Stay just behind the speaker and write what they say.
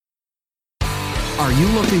Are you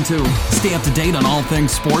looking to stay up to date on all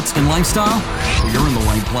things sports and lifestyle? You're in the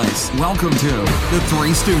right place. Welcome to The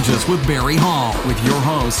Three Stooges with Barry Hall, with your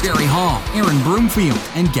hosts, Barry Hall, Aaron Broomfield,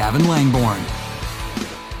 and Gavin Langborn.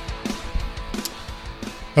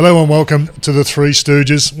 Hello and welcome to The Three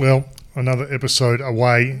Stooges. Well, another episode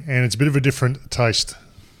away, and it's a bit of a different taste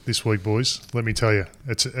this week, boys. Let me tell you,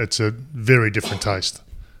 it's a very different taste.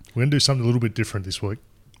 We're going to do something a little bit different this week.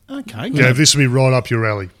 Okay. Gav, this will be right up your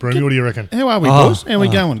alley. Broomy, what do you reckon? How are we, boys? How are we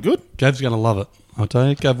going? Good? Gav's going to love it. I'll tell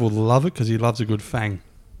you, Gav will love it because he loves a good fang.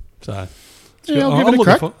 So, Yeah, I'll give it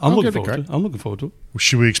a crack. I'm looking forward to it.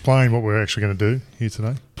 Should we explain what we're actually going to do here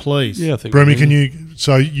today? Please. Yeah, I think. Broomy,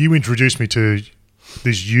 you introduced me to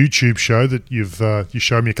this YouTube show that you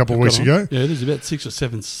showed me a couple of weeks ago. Yeah, there's about 6 or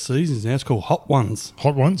 7 seasons now. It's called Hot Ones.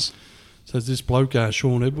 Hot Ones? So there's this bloke,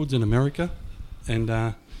 Sean Edwards in America,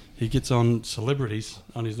 and he gets on celebrities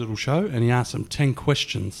on his little show, and he asks them 10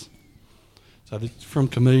 questions. So from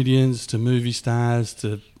comedians to movie stars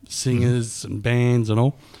to singers and bands and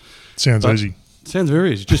all. Sounds easy. Sounds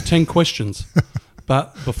very easy. Just 10 questions.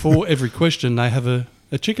 But before every question, they have a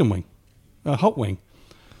chicken wing, a hot wing.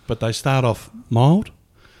 But they start off mild,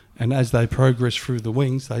 and as they progress through the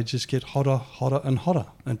wings, they just get hotter, hotter, and hotter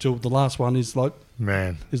until the last one is like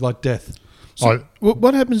death. So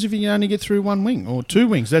what happens if you only get through one wing or 2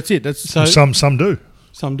 wings? That's it. So some do.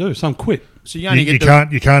 Some do. Some quit. So you only You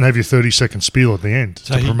can't have your 30-second spiel at the end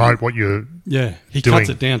So to promote what you're he doing. cuts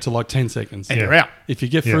it down to like 10 seconds. and you're out. If you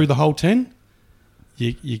get through the whole 10,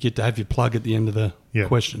 you get to have your plug at the end of the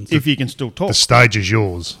questions. If you can still talk. The stage is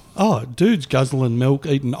yours. Oh, dude's guzzling milk,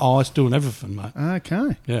 eating ice, doing everything, mate.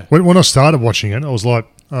 Okay. Yeah. When I started watching it, I was like,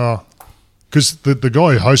 because the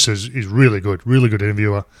guy who hosts is really good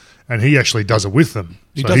interviewer, and he actually does it with them.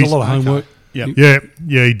 He So does a he's- lot of homework. Yep.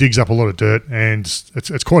 Yeah, he digs up a lot of dirt, and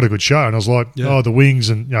it's quite a good show. And I was like, the wings,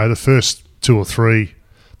 and the first 2 or 3,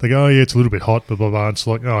 they go, it's a little bit hot, blah blah blah. And it's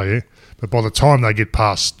like, but by the time they get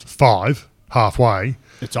past 5, halfway,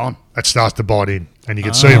 It's on. it starts to bite in, and you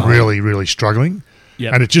can see them really, really struggling.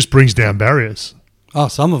 Yep. And it just brings down barriers. Oh,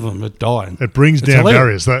 some of them are dying. It brings It's down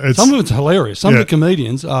hilarious. barriers. Some of it's hilarious. Some of the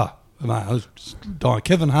comedians mate, I was dying.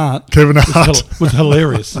 Kevin Hart was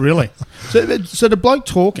hilarious. Really? So the bloke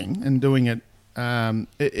talking and doing it,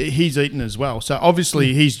 he's eaten as well. So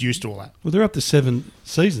obviously he's used to all that. Well, they're up to 7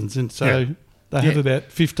 seasons, and so they have about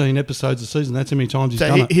 15 episodes a season. That's how many times he's So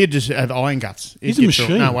done it. he'd just have iron guts. He's a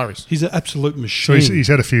machine. No worries. He's an absolute So machine. he's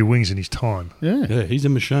had a few wings in his time. Yeah. Yeah, he's a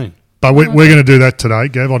machine. But we're going to do that today,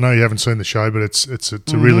 Gav. I know you haven't seen the show, but it's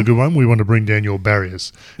a really good one. We want to bring down your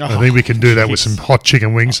barriers. I think we can do that with some hot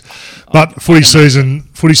chicken wings. But footy season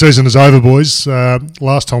is over, boys.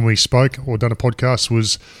 Last time we spoke or done a podcast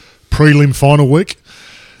was prelim final week.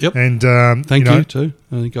 Yep. And Thank you too.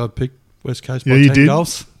 I think I picked West Coast by you 10 did.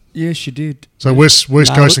 goals. Yes, you did. So West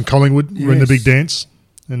Coast and Collingwood were in the big Yes. dance.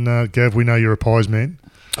 And Gav, we know you're a Pies man.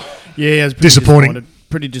 Yeah, I was Disappointing.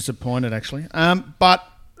 Pretty disappointed, actually. But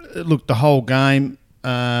look, the whole game,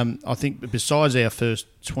 I think besides our first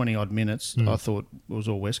 20-odd minutes, I thought it was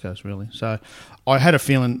all West Coast, really. So I had a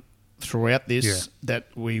feeling throughout this that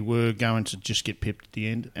we were going to just get pipped at the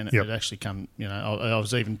end, and it actually come, I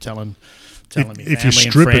was even telling me if you family and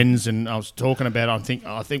strip it- friends, and I was talking about, I think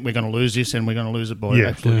we're going to lose this, and we're going to lose it by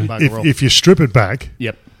absolutely bugger all. If you strip it back,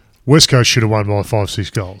 Yep. West Coast should have won by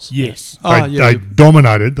 5-6 goals. Yes. They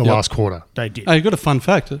dominated the last quarter. They did. Hey, you got a fun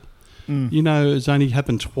fact. You know, it's only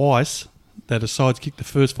happened twice that a side's kicked the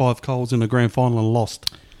first 5 goals in a grand final and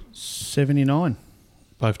lost. 79.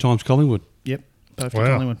 Both times Collingwood. Yep. Both Wow. for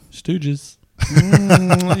Collingwood. Stooges.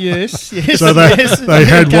 Yes. So they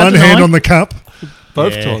had one hand on the cup.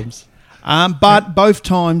 Both Yeah. times. But both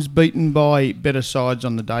times beaten by better sides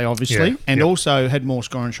on the day, obviously, Yeah, and yep. also had more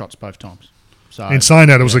scoring shots both times. So In saying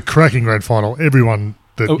that, it was a cracking grand final. Everyone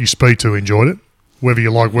that you speak to enjoyed it, whether you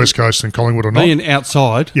like West Coast and Collingwood or not. Being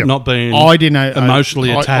outside, Yep. not being I didn't know,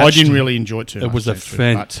 emotionally attached. I didn't really enjoy it too much. It was a actually,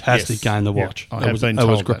 but fantastic yes, game to watch. I It have was, been it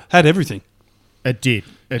was told great. that. Had everything. It did.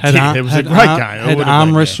 It Had did. arm- It was a had great arm- game. It Had would have arm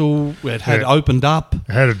been, wrestle. It had opened up.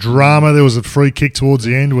 It had a drama. There was a free kick towards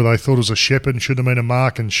the end where they thought it was a Shepherd and should have been a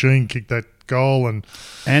mark, and Sheen kicked that goal. And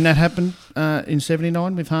And that happened in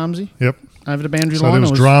 79 with Harmsy yep. over the boundary So line. there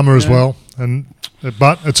was It drama as well.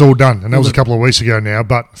 But it's all done. And that was a couple of weeks ago now.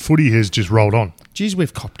 But footy has just rolled on. Geez,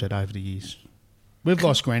 we've copped it over the years. We've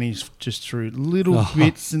lost grannies just through little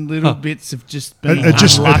bits and little bits of just being It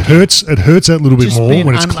unlucky. hurts. It hurts that little bit Just more being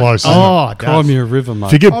when it's unlucky. close. Oh, it does. Crimea River, mate.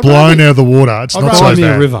 If you get I'd blown rather- out of the water, it's I'd not so rather-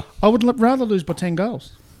 Crimea bad. River. I would rather lose by 10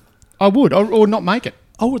 goals. I would, or not make it.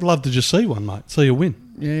 I would love to just see one, mate. See a win.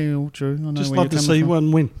 Yeah, all true. I know Just where love to you're see coming from.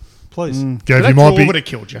 one win, please. Gav, That you draw might be. would have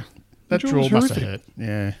killed you. That draw draw was must have horrific. hurt.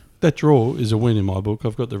 Yeah. that draw is a win in my book.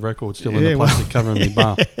 I've got the record still in the well, plastic covering me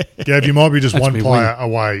bar. Gav, you might be just That's one me player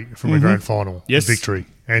away from a grand final Yes. victory.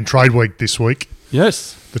 And trade week this week,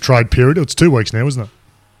 Yes, the trade period, it's 2 weeks now, isn't it?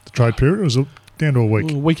 The trade period, or was it down to a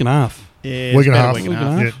week? a week and a half. Yeah, Week and a about half. Week and a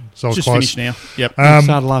half. Yeah, so it's Just close. finished now. Yep.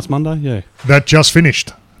 Started last Monday. Yeah, That just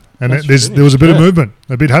finished. And That's there was a bit of finished, yeah. movement.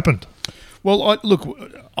 A bit happened. Well,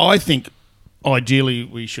 I think ideally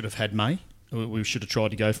we should have had May. We should have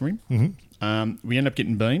tried to go for him. Mm-hmm. We end up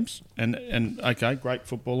getting Beams, and okay, great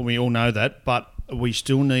football, we all know that, but we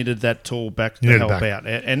still needed that tall back to help out,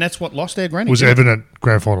 and that's what lost our granny. It was evident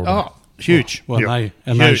grand final. day. Oh, huge. well, Yep.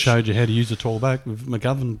 they Huge. showed you how to use the tall back. With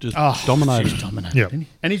McGovern just Oh, dominated. just dominated. Yep. Didn't he?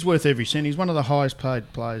 And he's worth every cent. He's one of the highest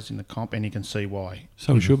paid players in the comp, and you can see why.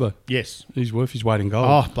 So he should be. Yes. He's worth his weight in gold.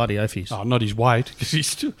 Oh, bloody oath he is. Oh, not his weight, because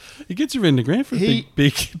he gets around the ground for a He-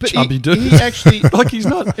 big but chubby he- dude. he actually- like he's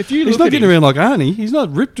not. If you he's look not at getting him- around like Arnie. He's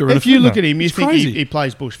not ripped or If you look at him, you He's think crazy. he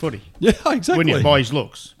plays bush footy, Yeah, exactly. wouldn't you, by his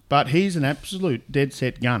looks? But he's an absolute dead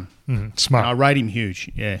set gun. Smart. I rate him huge.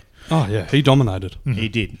 Yeah, Oh yeah, he dominated. he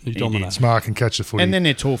did. He dominated. Smart can catch the footy. And then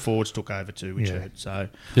their tall forwards took over too, which Yeah. hurt. So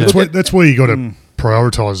Yeah. That's where you got to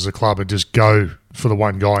prioritise as a club and just go for the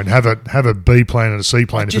one guy and have a B plan and a C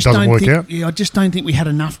plan if it doesn't work out. Yeah, I just don't think we had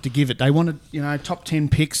enough to give it. They wanted, top 10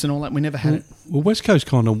 picks and all that. We never had it. Well, West Coast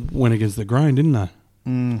kind of went against the grain, didn't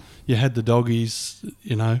they? You had the doggies,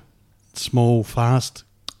 small, fast.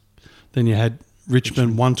 Then you had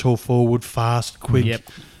Richmond, one tall forward, fast, quick. Yep.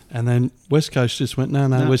 And then West Coast just went, no,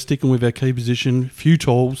 No. we're sticking with our key position, few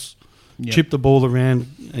talls, Yep. chip the ball around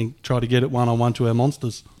and try to get it one-on-one to our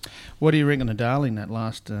monsters. What do you reckon of Darling that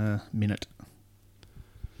last minute?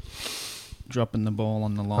 Dropping the ball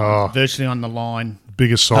on the line, Oh. virtually on the line.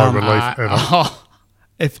 Biggest sigh of relief ever.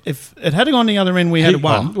 If it had gone the other end, we had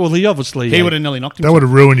won. Well, he obviously... He would have nearly knocked him. That would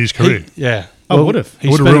have ruined his career. Yeah. Oh, Well, would've. He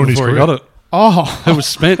Would've spent it ruined his before he career. got it. Oh, It was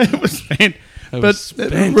spent. it was spent. It But was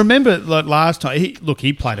spent. remember, like last time, he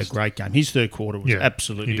played a great game. His third quarter was Yeah, he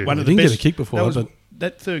absolutely did. one He of the didn't best. get a kick before, but-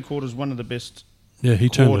 that third quarter is one of the best Yeah, he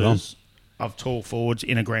turned it on. quarters of tall forwards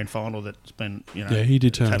in a grand final that's been, Yeah, he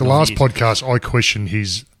did turn it The on. last years. podcast, I questioned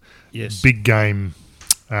his Yes. big game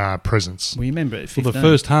presence. We remember at 15. Well, the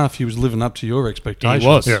first half, he was living up to your expectations. He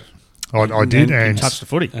was. Yeah, I did, then he and touched the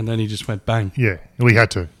footy. And then he just went bang. yeah, we had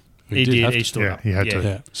to. He did did. have He to. stood Yeah, up. he had to.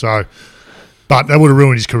 Yeah. So, but that would have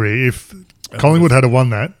ruined his career if Collingwood had won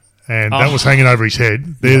that, and that was hanging over his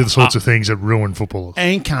head. They're the sorts of things that ruin footballers.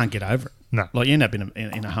 And can't get over it. No. Like you end up in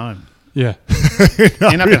a home. Yeah.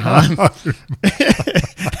 End up in home.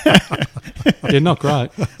 Yeah, not great.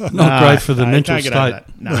 Not great for the No, mental can't get over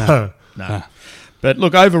state. that. No. No. But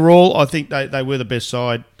look, overall, I think they were the best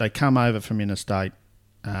side. They come over from interstate.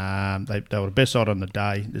 They were the best side on the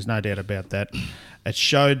day. There's no doubt about that. It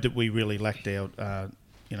showed that we really lacked our,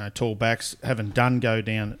 tall backs. Having Dunn go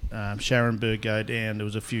down, Scharenberg go down, there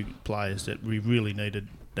was a few players that we really needed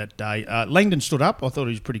that day. Langdon stood up. I thought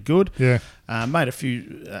he was pretty good. Yeah, Made a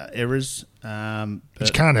few errors. you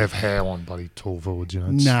But, can't have Howe on bloody tall forwards.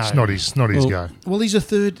 It's, No. it's not his go. well, he's a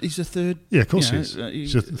third. Yeah, of course he is.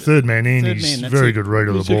 He's He's a third man in. third He's man, that's very it. good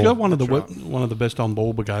reader of He's the ball. got one of the That's one of the best on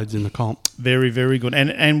ball brigades in the comp. very, very good.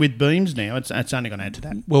 And with Beams now, it's only going to add to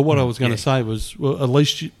that. Well, what I was going Yeah. to say was, well, at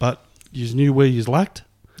least you knew where you lacked,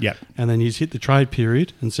 Yeah, and then you hit the trade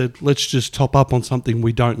period and said, let's just top up on something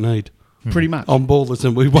we don't need pretty much. on ballers,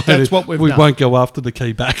 and we won't. That's what we've done. won't go after the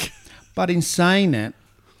key back. But in saying that,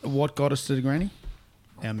 what got us to the granny?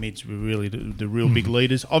 Our mids were really the real big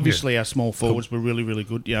leaders. Obviously, our small forwards were really, really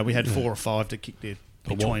good. Yeah, we had 4 or 5 to kick there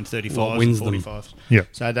between 35s and wins them? 45s. Yeah.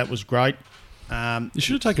 So that was great. You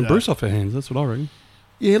should have taken Bruce off our hands. That's what I reckon.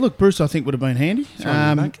 Yeah, look, Bruce, I think would have been handy. Throwing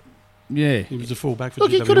him back. Yeah. He was a full back for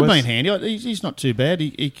Look, he GWS. could have been handy. He's not too bad.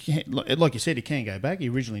 He can, like you said, he can go back. He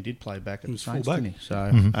originally did play back at the was Saints, full back. didn't he?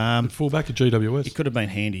 So, Full back at GWS. he could have been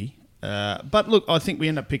handy. But look, I think we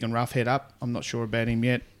end up picking Roughhead up. I'm not sure about him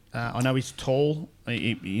yet. I know he's tall.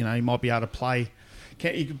 He might be able to play.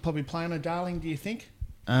 He could probably play on a Darling, do you think?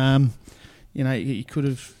 He could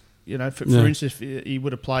have, for Yeah. instance, if he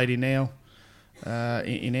would have played in our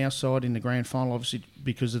side in the grand final, obviously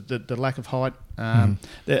because of the lack of height.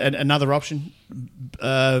 Another option,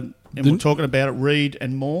 and we're talking about it, Reed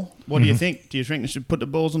and Moore. What do you think? Do you think they should put the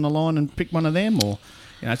balls on the line and pick one of them? Or,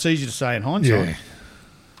 it's easy to say in hindsight,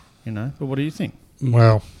 but what do you think?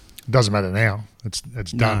 Well, it doesn't matter now. It's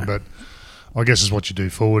done, No. but I guess it's what you do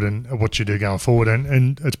forward and what you do going forward,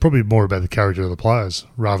 and it's probably more about the character of the players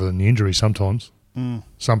rather than the injury sometimes.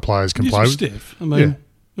 Some players can He's play. stiff. I mean,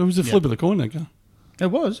 it was a flip of the coin, that guy. It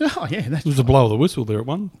was. Oh, yeah, that's It was a blow of the whistle there at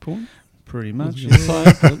one point. pretty much. I was gonna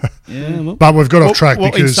say, but, well, But we've got off track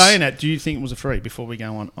in because saying that, do you think it was a free before we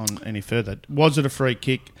go on any further? Was it a free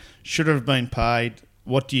kick? should have been paid.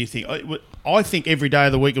 What do you think? I think every day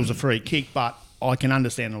of the week it was a free kick, but I can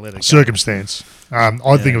understand the let it go. Circumstance. I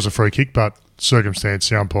think it was a free kick, but circumstance,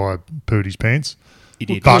 the umpire pooed his pants. He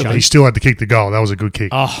did. But he still had to kick the goal. That was a good kick.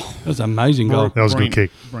 Oh, That was an amazing goal. That was a good kick.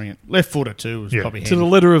 Brilliant. Left footer too was probably To the handy.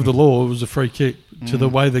 letter of the law, it was a free kick. To the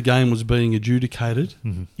way the game was being adjudicated,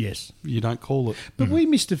 Yes. you don't call it. But we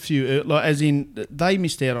missed a few, as in they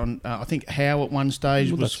missed out on. I think Howe at one stage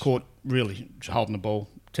was that's- caught really holding the ball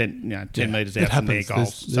 10 metres it out from their happens.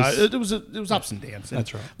 goals. There's- So it was ups and downs.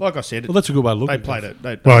 That's right. Like I said, Well, that's a good way to look they at it.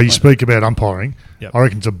 played it. Well, you speak about umpiring. Yep. I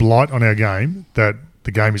reckon it's a blight on our game that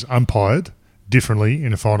the game is umpired differently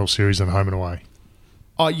in a final series than home and away.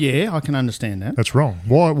 Oh yeah, I can understand that. That's wrong.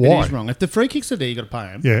 Why? It Why? is wrong. If the free kicks are there, you got to pay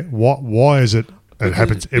them. Yeah. Why is it that it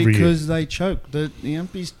happens every year? Because they choke. The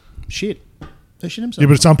umpies shit. They shit themselves. Yeah,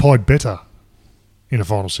 but it's umpired better in a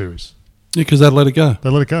final series. Yeah, because they let it go. They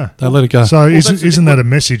let it go. They let it go. So that's isn't that a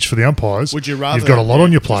message for the umpires? Would you rather? You've got a lot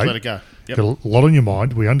on your just plate. let it go. Yep. Got a lot on your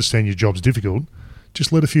mind. We understand your job's difficult.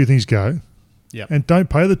 Just let a few things go, Yep. and don't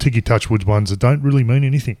pay the Ticky Touchwoods ones that don't really mean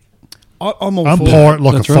anything. I'm all for Umpire it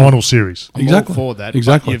like That's a right. final series. I'm Exactly. all for that.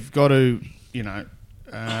 Exactly. But you've got to,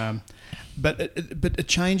 but it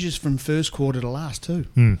changes from first quarter to last too.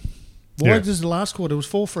 Why Yeah. does the last quarter? It was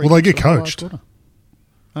 4-3. Well, they get coached.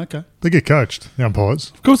 Okay. They get coached, the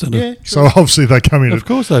umpires. Of course they do. Yeah. So obviously they come in Of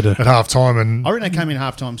course they do. at half time and I reckon they came in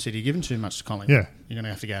half time City, giving too much to Collingwood. Yeah. You're going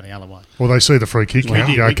to have to go the other way. well they see the free kick We now and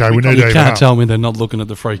did. go, We- okay, we we need called- to You even can't up. tell me they're not looking at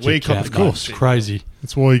the free We kick call- count. of mate. course. It's crazy.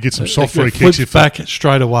 That's why you get some soft It free flips kicks. back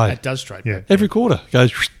straight away. It does straight Yeah. back. Every quarter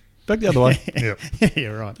goes back the other way. Yeah. Yeah,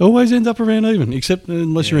 right. Always ends up around even, except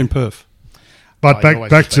unless you're in Perth. But Oh, you back always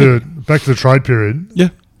back do. to the trade period. Yeah.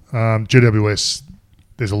 GWS,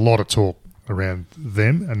 there's a lot of talk around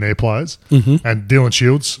them and their players. Mm-hmm. And Dylan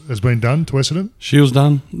Shields has been done to Essendon. Shields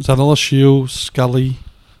done. So they lost Shields, Scully,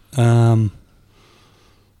 a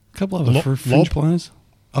couple of other fringe Lob? players.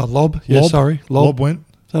 Lob. Yeah, Lob? sorry. Lob went.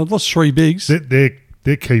 So they've lost three bigs.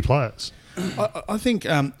 They're key players. I think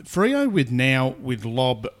Freo with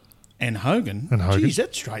Lob and Hogan. Geez,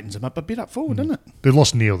 that straightens them up a bit up forward, doesn't it? They've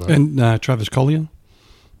lost Neil though. And Travis Collier.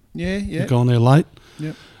 Yeah. Gone there late.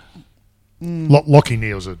 Yep. Lockie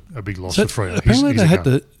Neal's a big loss So for Freo. apparently they had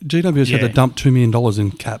GWS had Yeah. to dump $2 million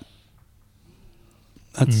in cap.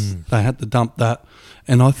 They had to dump that.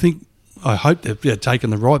 And I hope they've taken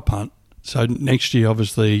the right punt. So next year,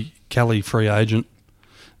 obviously, Kelly free agent.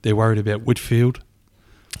 They're worried about Whitfield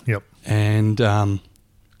Yep. and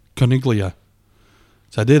Coniglia.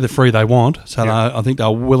 So they're the three they want. So Yep. I think they're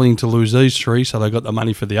willing to lose these three, so they got the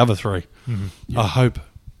money for the other three. Mm-hmm.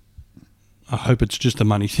 I hope it's just a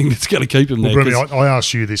money thing that's going to keep them Well, there. Bremy, 'cause- I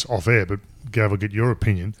asked you this off air, but Gav, I'll get your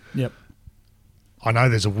opinion. Yep. I know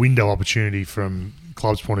there's a window opportunity from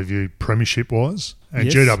club's point of view, premiership wise, and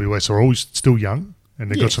Yes. GWS are always still young and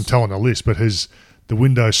they've got Yes. some talent on the list. But has the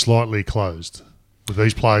window slightly closed with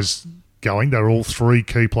these players going? They're all three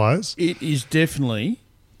key players. It is definitely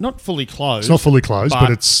not fully closed. It's not fully closed, but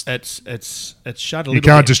it's shut a little you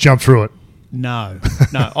can't bit. just jump through it. No.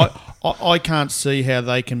 I can't see how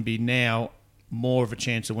they can be now more of a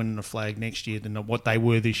chance of winning a flag next year than what they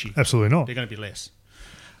were this year. Absolutely not. They're going to be less.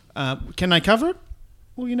 Can they cover it?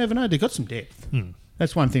 Well, you never know. They've got some depth.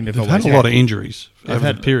 That's one thing they've They've always had a lot of injuries over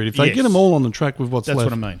had- the period. If they yes. get them all on the track with what's That's left,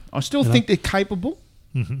 what I mean. I still think they're capable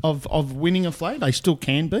of winning a flag. They still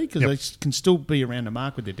can be because they can still be around the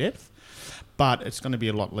mark with their depth. But it's going to be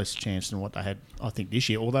a lot less chance than what they had, I think, this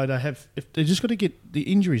year. Although they've just got to get the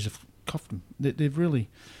injuries have copped them.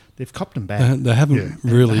 They've copped them back. they haven't Yeah.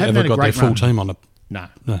 really They haven't ever had a got their great full run. team on it. No.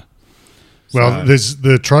 No. Well, So-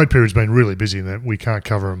 the trade period's been really busy in that we can't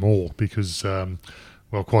cover them all because,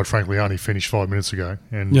 well, quite frankly, only finished 5 minutes ago,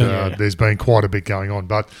 and Yeah. there's been quite a bit going on.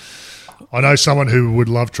 But I know someone who would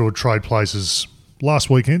love to trade places last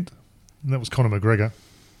weekend, and that was Conor McGregor.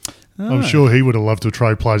 I'm sure he would have loved to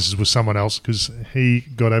trade places with someone else because he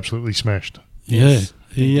got absolutely smashed. Yes,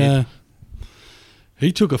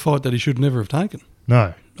 He took a fight that he should never have taken.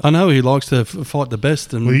 No, I know he likes to fight the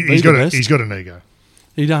best and well, be he's the got best. he's got an ego.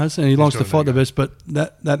 He does, and he likes got to an fight the ego. best. But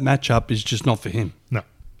that matchup is just not for him. No,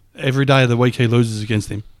 Every day of the week he loses against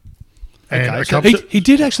him. and Okay, a so couple. He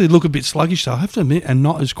did actually look a bit sluggish, though, I have to admit, and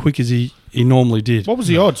not as quick as he normally did. What was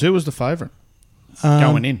the odds? Who was the favourite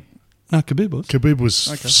going in? No, Khabib was. Khabib was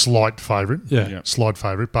slight favourite. Yeah. Slight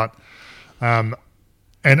favourite, but and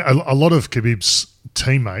a lot of Khabib's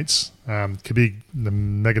teammates, Khabib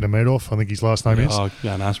Nurmagomedov, I think his last name is. Oh,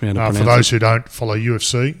 don't ask me how to For pronounce those it. who don't follow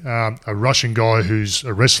UFC, a Russian guy who's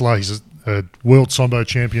a wrestler, he's a world sambo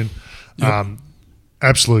champion,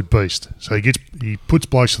 absolute beast. So he puts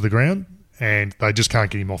blokes to the ground, and they just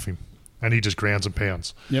can't get him off him. and he just grounds and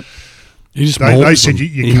pounds. Yep. He just They molds said them.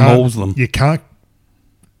 you He can't molds them. you can't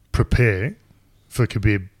prepare for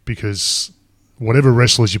Khabib because whatever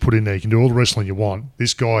wrestlers you put in there, you can do all the wrestling you want.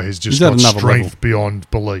 This guy has just He's at got another strength level. beyond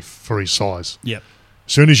belief for his size. Yep.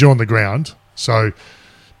 As soon as you're on the ground, so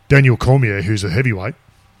Daniel Cormier, who's a heavyweight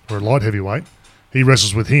or a light heavyweight, he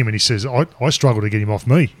wrestles with him and he says, I struggle to get him off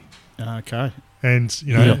me. Okay. And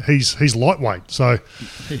Yeah. he's lightweight, so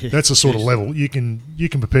that's the sort of level you can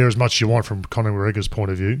prepare as much as you want from Conor McGregor's point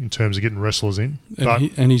of view in terms of getting wrestlers in, And but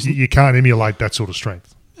he's you can't emulate that sort of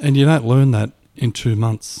strength. and you don't learn that in 2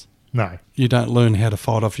 months. No, You don't learn how to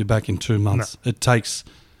fight off your back in 2 months. It takes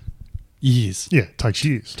years. yeah, it takes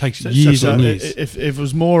years. It takes years and years. If it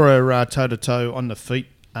was more a toe-to-toe on the feet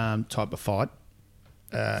type of fight,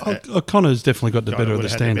 Connor's definitely got the better of the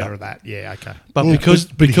would have had the better stand-up. of that. Yeah, okay. But Well, because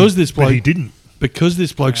but he this bloke didn't. because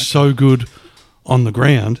this bloke's so good on the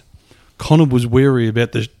ground, Connor was wary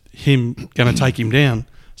about him going to take him down,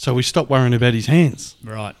 so he stopped worrying about his hands.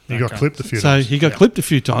 Right. He got clipped a few So times. he got clipped a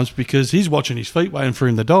few times because he's watching his feet, waiting for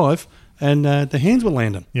him to dive, and the hands were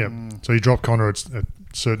landing. Yeah, so he dropped Conor at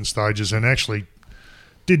certain stages and actually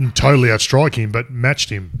didn't totally outstrike him, but matched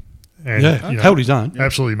him. And, Held his own.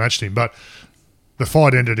 Absolutely matched him, but the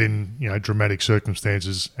fight ended in dramatic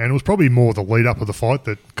circumstances, and it was probably more the lead up of the fight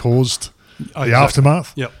that caused the exactly.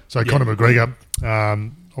 aftermath. Yep. So Conor McGregor,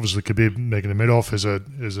 obviously Khabib Nurmagomedov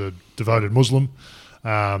is a devoted Muslim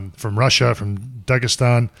from Russia, from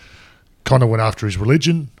Dagestan. Conor went after his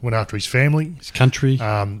religion, went after his family, His country.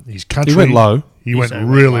 his country. He went low, He went so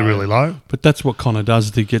really, low. really low. but that's what Connor does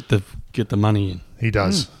to get the money in. He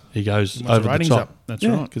does. He goes Wants the over the ratings top. up. That's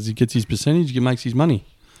right. because he gets his percentage, he makes his money.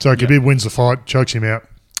 So Khabib wins the fight, chokes him out.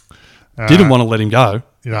 Didn't want to let him go.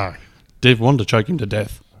 Did Wanted to choke him to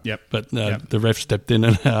death. Yep. But the ref stepped in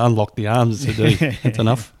and unlocked the arms and said, hey, that's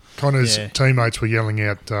enough. Connor's Yeah. teammates were yelling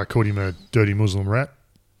out, called him a dirty Muslim rat,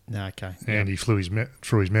 No, okay. and he flew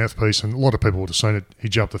through his mouthpiece, and a lot of people would have seen it. He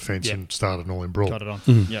jumped the fence Yep. and started an all-in brawl. Got it on.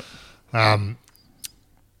 Mm-hmm. Yep.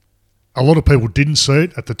 A lot of people didn't see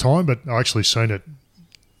it at the time, but I actually seen it,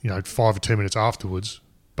 5 or 10 minutes afterwards.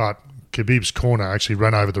 But Khabib's corner actually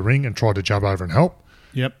ran over the ring and tried to jump over and help,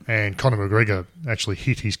 Yep. and Conor McGregor actually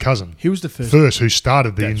hit his cousin He was the first. who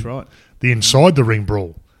started That's right. the inside the ring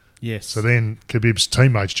brawl. Yes. So then Khabib's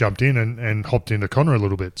teammates jumped in and hopped into Conor a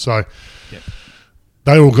little bit. So Yep.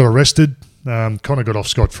 they all got arrested. Conor got off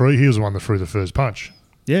scot-free. He was the one that threw the first punch.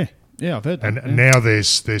 Yeah. Yeah, I've heard that. And yeah. now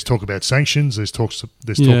there's talk about sanctions. There's talk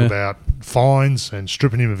Yeah. about fines and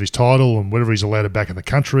stripping him of his title and whatever he's allowed back in the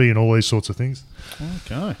country and all these sorts of things.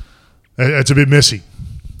 Okay. It's a bit messy.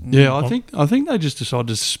 Yeah, I think they just decided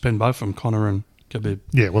to suspend both of them, Connor and Khabib.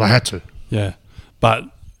 Yeah, well, they had to. Yeah. But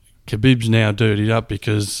Khabib's now dirtied up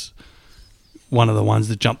because one of the ones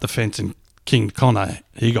that jumped the fence and kinged Connor,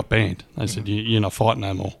 he got banned. They said, you're not fighting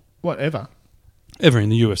no more. Whatever. Ever in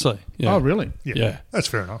the UFC. Yeah. Oh, really? Yeah. That's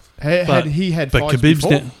fair enough. Had he had but fights Khabib's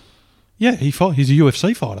before? now, yeah, he's a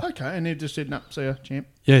UFC fighter. Okay, and he just said, no, see ya, champ.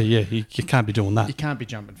 Yeah, you can't be doing You that. can't be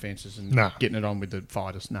jumping fences and No. getting it on with the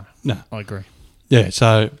fighters. No. No. I agree. Yeah,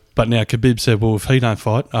 so, but now Khabib said, well, if he don't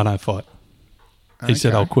fight, I don't fight. He said,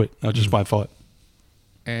 Okay. I'll quit. I just won't fight.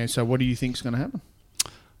 And so what do you think's going to happen?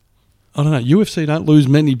 I don't know. UFC don't lose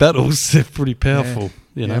many battles. They're pretty powerful,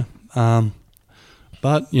 you know.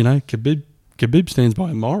 But, Khabib stands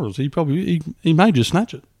by morals. He may just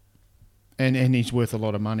snatch it. And he's worth a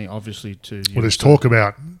lot of money, obviously, to Well, there's talk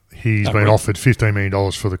about he's been right. offered $15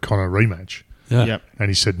 million for the Conor rematch, Yeah. Yep. and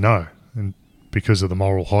he said no, and because of the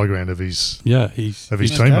moral high ground of his Yeah, he's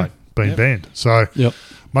teammate being Yep. banned. So Yep.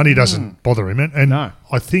 money doesn't bother him, and No.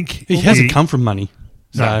 I think He hasn't come from money.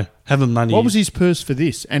 So No. having money. What was his purse for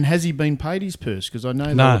this? And has he been paid his purse? Because I know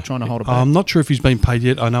they No, were trying to hold it back. I'm not sure if he's been paid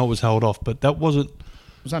yet. I know it was held off, but that wasn't.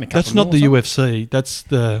 It was only a couple That's not mil the or something. UFC. That's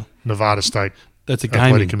the Nevada State. that's a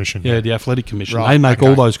Athletic gaming Commission, Yeah, yeah. the Athletic Commission. Right, They make okay.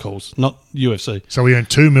 all those calls, not UFC. So he earned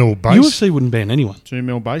 $2 million base, UFC wouldn't ban anyone. 2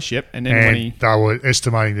 mil base, yep. And then when and he they were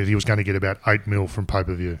estimating that he was going to get about $8 million from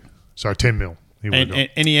pay-per-view. So $10 million he would have got. and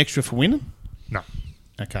any extra for winning? No,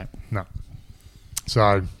 Okay. no.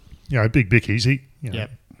 So, big bickies. He,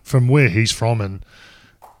 Yep. from where he's from, and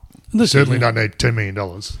certainly don't need $10 million.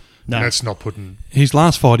 No. And that's not putting. His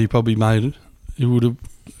last fight, he probably made it.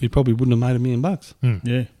 He probably wouldn't have made $1 million.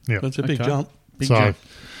 Yeah. Yeah. That's a big Okay. jump. Big So, jump.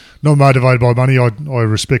 not motivated by money. I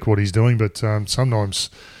respect what he's doing, but sometimes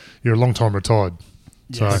you're a long time retired.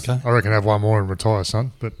 So Yes. Okay. I reckon have one more and retire,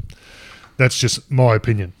 son. But that's just my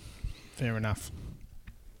opinion. Fair enough.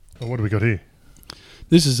 Well, what do we got here?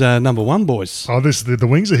 This is number one, boys. Oh, the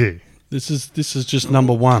wings are here. This is just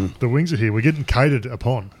number one. The wings are here. We're getting catered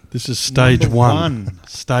upon. This is stage Number one. one.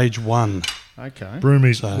 Stage one. Okay.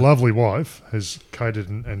 Broomy's So- lovely wife has catered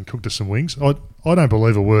and cooked us some wings. I don't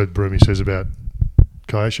believe a word Broomy says about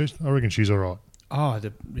Kaisha. I reckon she's all right. Oh,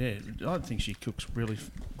 I think she cooks really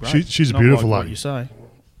great. She's a Not beautiful like lady. What you say?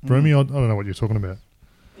 Broomy, I don't know what you're talking about.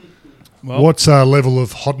 Well, What level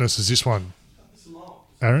of hotness is this one,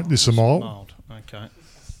 Aaron? This is a mile. mild. Okay.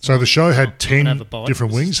 So the show had have 10 a bite.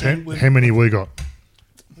 different wings. How, 10 how many we got?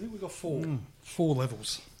 I think we got four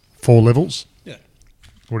levels. 4 levels. Yeah.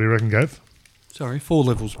 What do you reckon, Gav? Sorry, 4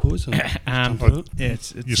 levels, boys. Yeah,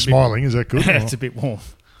 it's You're a smiling. Is that good? Bit, it's a bit warm.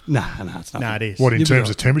 No, it's not. No, it is. What, in You'll be terms right.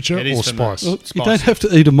 of temperature It is or for me. spice? Well, you Spicy. don't have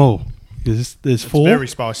to eat them all. There's It's 4. very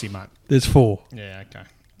spicy, mate. There's 4. Yeah. Okay.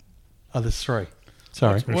 Oh, there's 3.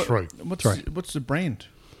 Sorry, There's 3. What's the brand?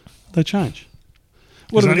 they change.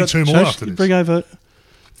 There's have we only got? 2 more Show- after this. Bring over.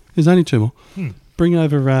 There's only 2 more. Bring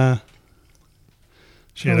over.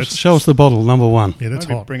 Yeah, Show us the bottle, number 1. Yeah, that's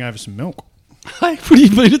Maybe hot. Bring over some milk. Hey, what do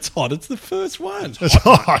you mean it's hot? It's the first one. It's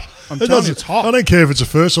hot. I'm It telling you, doesn't- it's hot. I don't care if it's a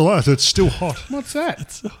first or last. It's still hot. What's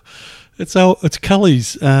that? It's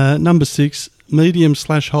Cully's number 6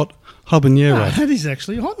 medium/hot habanero. That is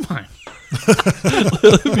actually hot, mate.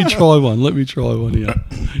 Let me try one here.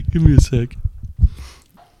 Give me a sec.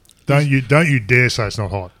 Don't you dare say it's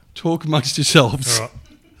not hot. Talk amongst yourselves. All right.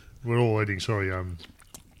 We're all eating. Sorry,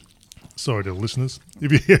 sorry to the listeners.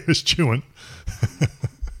 If you hear us chewing,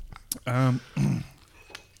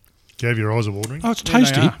 Gav, your eyes are watering. Oh, it's Yeah, they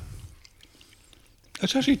tasty. are.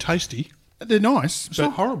 It's actually tasty. They're nice, It's but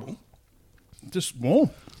not horrible. just warm.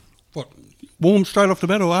 What? Warm straight off the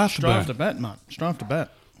bat or after Straight bat? off the bat, mate. Straight off the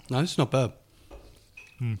bat. No, it's not bad.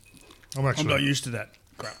 I'm I'm actually. not used to that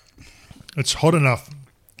crap. It's hot enough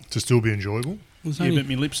to still be enjoyable. It's Yeah, only, but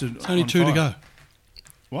my lips are it's only on 2 to fire. go.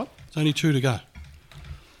 What? It's only 2 to go.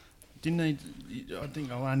 Didn't they? I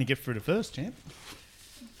think I'll only get through the first, champ.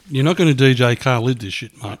 You're not going to DJ Khalid this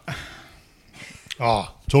shit, mate.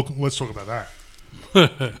 Oh, let's talk about that.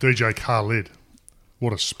 DJ Khalid.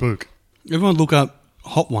 What a spook. Everyone look up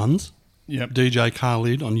Hot Ones, Yep. DJ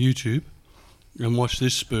Khalid on YouTube, and watch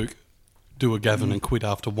this spook do a Gavin and quit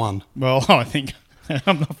after 1. Well, I think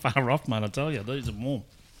I'm not far off, mate. I tell you, these are warm.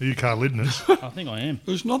 Are you Khaliding us? I think I am.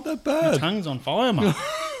 It's not that My bad. tongue's on fire, mate.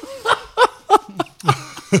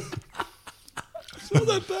 It's not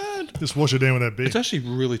that bad. Just wash it down with that beer. It's actually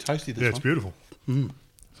really tasty, this Yeah, it's one. beautiful.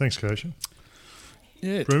 Thanks, Kaisha.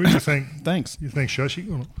 Yeah. Broomy, you thank Thanks. Shashi?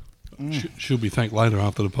 Or not? She'll be thanked later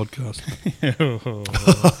after the podcast.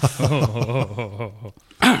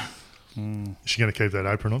 Is she going to keep that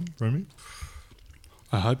apron on, Broomy?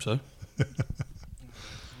 I hope so.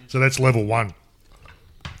 So that's level 1.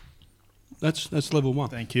 That's level 1.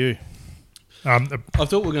 Thank you. I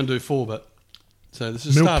thought we were going to do 4, but so this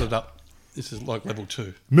has Milk. started up. This is like level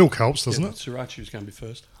 2. Milk helps, doesn't Yeah, it? Sriracha is going to be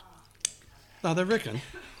first. No, they reckon.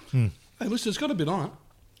 Hey, listen, it's got a bit on it.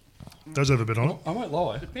 It does have a bit on it. I won't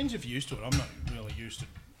lie. Depends if you're used to it. I'm not really used to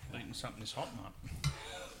eating something this hot, mate.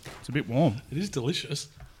 It's a bit warm. It is delicious.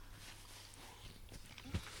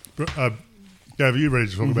 Gav, are you ready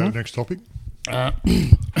to talk about the next topic?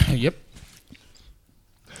 Yep.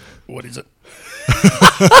 What is it?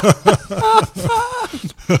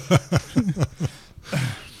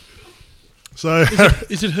 So,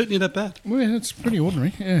 Is it hurting you that bad? Well, it's pretty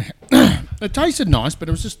ordinary. Yeah. It tasted nice, but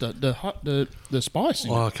it was just the spice.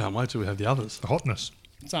 In Oh, it. I can't wait till we have the others. the hotness.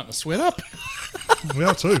 It's starting to sweat up. We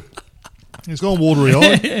are too. He's gone watery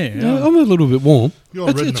eye. Yeah, I'm a little bit warm. You're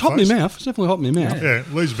red in It's the hot in my face. mouth. It's definitely hot in my mouth. Yeah,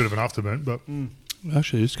 it leaves a bit of an afterburn, but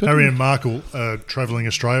Actually, it's got Harry and Markle are travelling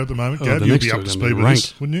Australia at the moment. Oh, Gav, the you'll next be two up are to gonna be speed with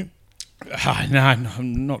this, ranked. wouldn't you? No,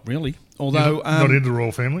 not really. Although, Not into the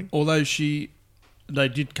royal family. although they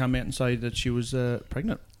did come out and say that she was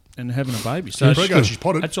pregnant and having a baby. So There you go, she's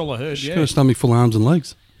potted. that's all I heard. She's Yeah, got a stomach full of arms and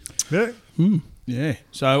legs. Yeah. yeah.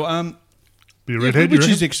 So Be a redhead, you which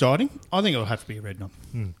reckon? is exciting. I think it'll have to be a red knob.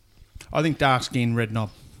 I think dark skin red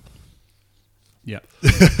knob. Yeah,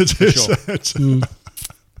 It's-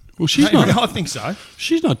 Well, she's Hey, not. I think so.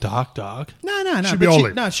 She's not dark. No. Should be but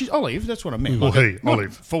olive. no, she's olive. That's what I meant. Well, Like he, not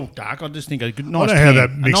olive. full dark. I just think a good, nice. know how tan.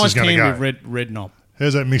 that mix a nice is gonna tan go. with red knob.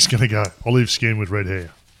 How's that mix going to go? Olive skin with red hair.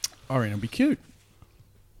 I reckon it'll be cute.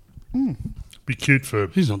 Be cute for...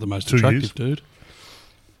 He's not the most 2 attractive years. dude.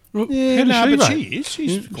 Well, Yeah, how does no, she but rate? she is.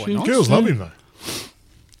 She's Yeah, quite she's nice. Girls love him, though.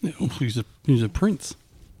 Yeah, well, he's a prince.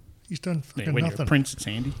 He's done Yeah, fucking when you're nothing. a prince, it's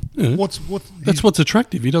handy. Yeah. What? That's what's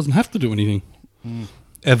attractive. He doesn't have to do anything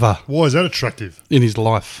ever Why is that attractive? in his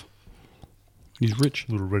life. He's rich.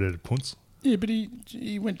 Little red-headed punts. Yeah, but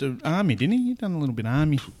he went to army, didn't he? He done a little bit of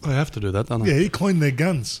army. They have to do that, don't Yeah, they? he cleaned their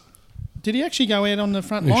guns. Did he actually go out on the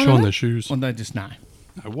front He's line? showing of their that? shoes. Or they just no.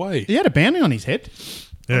 No way. He had a bounty on his head.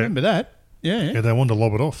 I Yeah. remember that. Yeah. Yeah, they wanted to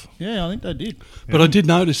lob it off. Yeah, I think they did. But I did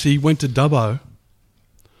notice he went to Dubbo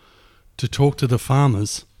to talk to the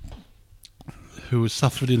farmers who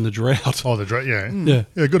suffered in the drought. Oh, yeah. Yeah.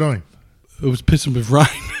 Yeah, good on him. It was pissing with rain.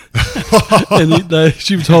 And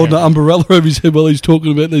she was holding an umbrella over his head while he's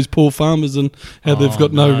talking about these poor farmers and how they've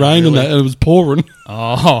got no rain and that, and it was pouring.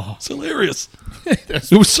 Oh. It's hilarious.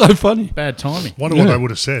 It was so funny. Bad timing. Wonder what they would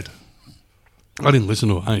have said. I didn't listen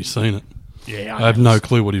to it. I ain't seen it. Yeah, I have no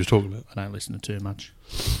clue what he was talking about. I don't listen to too much.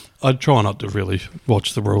 I try not to really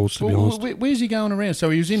watch the rules, to be honest. Where's he going around? So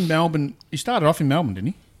he was in Melbourne. He started off in Melbourne, didn't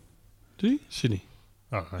he? Did he? Sydney.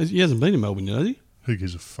 Oh, He hasn't been in Melbourne yet, has he? who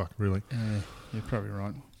gives a fuck, really? You're probably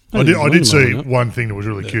right. I he's been did in see Melbourne, yeah. one thing that was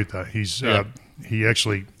really cute, though. He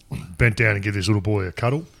actually bent down and gave this little boy a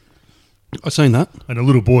cuddle. I seen that. And the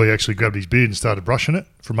little boy actually grabbed his beard and started brushing it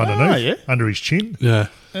from underneath, yeah. under his chin. Yeah.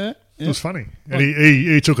 It was funny. And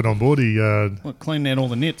he took it on board. He Cleaned out all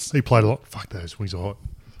the nits. he played a lot. Fuck, those wings are hot.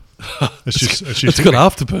 It's got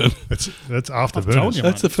afterburn. That's afterburn. told you.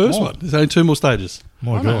 That's the first one. There's only 2 more stages.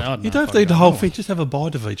 My God. You don't have to eat the whole thing. Just have a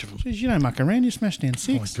bite of each of them. Jeez, you don't muck around. You smash down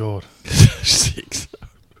Oh, my 6. God. 6.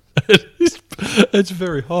 It's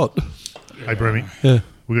very hot. Hey, Broomy, Yeah.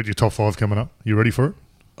 we got your top 5 coming up. You ready for it?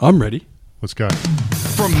 I'm ready. Let's go.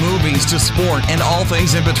 From movies to sport and all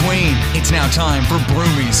things in between, it's now time for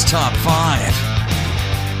Broomy's Top 5.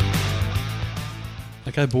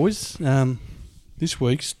 Okay, boys. This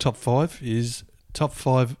week's top 5 is top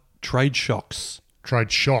 5 trade shocks.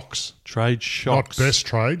 Trade shocks. Trade shocks. Not best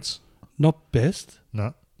trades. Not best.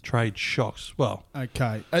 No. Trade shocks. Well,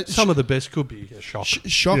 Okay. some of the best could be a shock.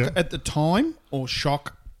 Shock Yeah. at the time or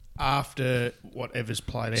shock after whatever's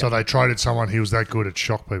played out? So they traded someone who was that good at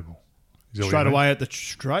shock people. Is that what straight you mean? away at the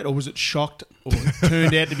straight, or was it shocked or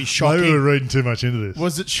turned out to be Maybe shocking? we're reading too much into this.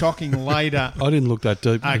 Was it shocking later? I didn't look that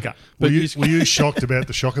deep. Okay. Were But you shocked about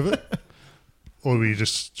the shock of it? Or were you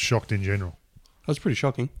just shocked in general? That's pretty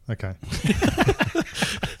shocking. Okay.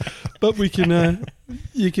 But we can,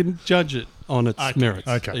 you can judge it on its merits.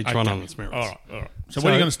 Okay. Each one on its merits. All right. So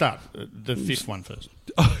when are you going to start? The 5th one first.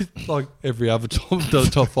 Like every other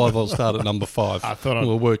top 5, I'll start at number 5. I thought I'd-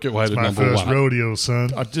 we'll work our way to My number first 1. rodeo,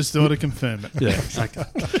 son. I just thought to confirm it. Yeah.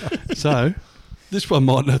 Okay. So, this one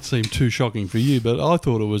might not seem too shocking for you, but I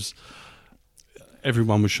thought it was.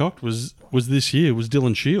 Everyone was shocked. Was this year? Was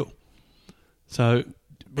Dylan Shield? So,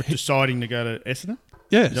 But deciding to go to Essendon?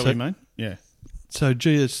 yeah. Is that what you mean? Yeah. So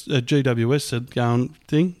GWS said, going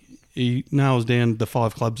thing. He nails down the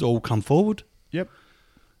 5 clubs all come forward. Yep.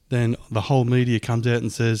 Then the whole media comes out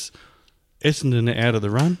and says, Essendon are out of the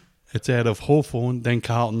run. It's out of Hawthorn, then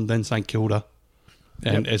Carlton, then St Kilda,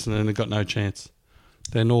 and Essendon have got no chance.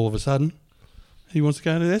 Then all of a sudden, he wants to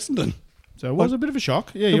go to Essendon. So it was a bit of a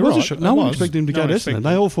shock. Yeah, It you're was right. a shock. It No one was. expected him to No go one to Essendon. expected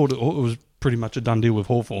They it. all thought it was pretty much a done deal with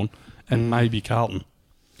Hawthorn and maybe Carlton.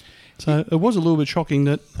 So it was a little bit shocking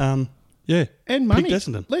that, And picked money.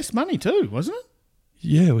 Essendon. Less money too, wasn't it?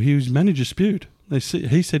 Yeah, well, he was manager spewed.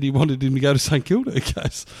 He said he wanted him to go to St Kilda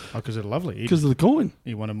because Oh, because they're lovely. of the coin.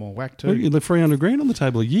 He wanted more whack too. The $300,000 on the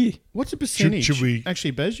table a year. What's the percentage? should we-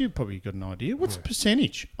 Actually, Bez, you've probably got an idea. What's the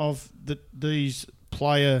percentage of these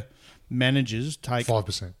player managers take?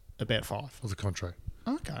 5% About 5. of the contract.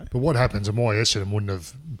 Okay. But what happens, and why Essendon wouldn't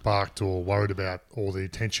have barked or worried about all the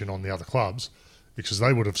attention on the other clubs, because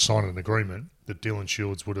they would have signed an agreement that Dylan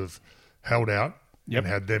Shields would have held out and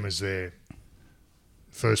had them as their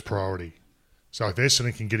first priority. So if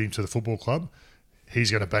Essendon can get him to the football club, he's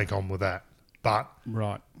going to bank on with that. But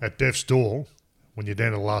Right. at death's door, when you're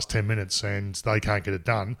down to the last 10 minutes and they can't get it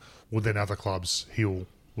done, well, then other clubs, will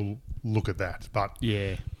look at that. But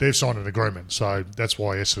Yeah. they've signed an agreement, so that's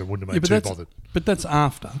why Essendon wouldn't have been too bothered. But that's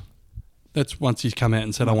after. That's once he's come out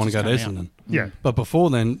and said, I want to go to he's come Essendon. Yeah. But before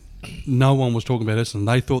then, no one was talking about Essendon.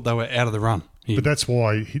 They thought they were out of the run here But that's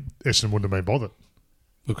why Essendon wouldn't have been bothered.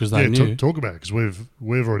 because they Yeah, knew. talk about it, because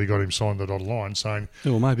we've already got him signed it online saying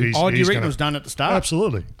Yeah, well, maybe. he's, Oh, do you he's reckon gonna, it was done at the start?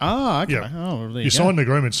 Absolutely. Oh, okay. Yeah. Oh, well, there You you signed go. an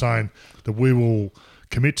agreement saying that we will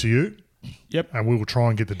commit to you Yep. and we will try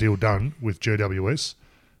and get the deal done with GWS.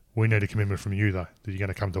 We need a commitment from you, though, that you're going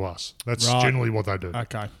to come to us. That's Right. generally what they do.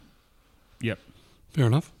 Okay. Yep. Fair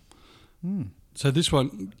enough. So this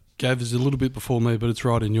one, Gav, is a little bit before me, but it's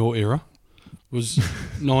right in your era. Was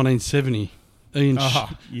 1970.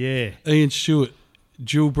 Ian Stewart,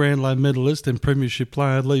 dual Brownlow medalist and premiership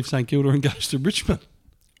player, leaves St Kilda and goes to Richmond.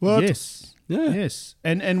 What? Yes. Yeah. Yes.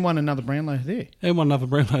 And won another Brownlow there. And one other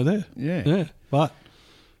Brownlow there. Yeah. Yeah. But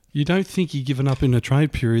you don't think he'd given up in a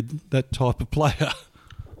trade period, that type of player.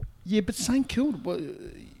 Yeah, but St Kilda. Well,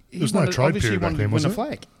 There's no trade obviously period back wanted then, to was win a there?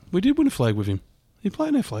 flag. We did win a flag with him. He played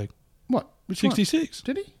in our flag. What? Which one? 66.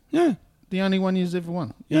 Did he? Yeah. The only one he's ever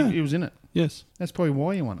won. Yeah. He was in it. Yes, That's probably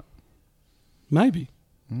why you won it. maybe.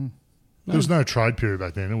 There was no trade period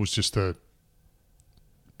back then. It was just But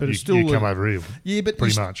you, it's still you come over here. Yeah, but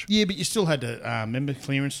pretty much. Yeah, but you still had to member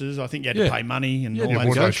clearances. I think you had Yeah. to pay money and Yeah, all Yeah, that.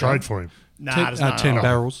 what did they stuff. trade for him? Nah, 10, there's no- 10 oh,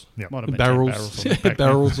 barrels. Yeah. Might have been 10 Barrels, back then.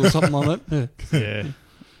 barrels or something like that. Yeah.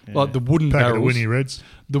 Yeah. Like the wooden Packet of barrels. Winnie Reds.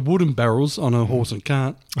 The wooden barrels on a horse and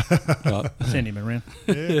cart. Right. Send him around.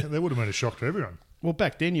 Yeah, that would have been a shock to everyone. Well,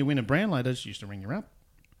 back then, you win a Brownlow, they just used to ring you up.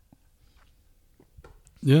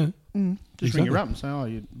 Yeah. Just ring Exactly. you up and say,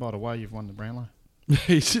 oh, by the way, you've won the Brownlow.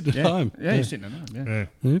 He's sitting Yeah, at home. yeah, you're sitting at home, yeah.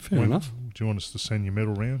 Yeah. Yeah, fair enough. Do you want us to send your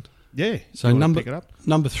medal round? Yeah. So You wanna number pick it up?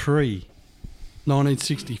 number 3,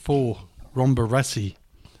 1964, Ron Barassi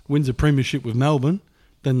wins a premiership with Melbourne.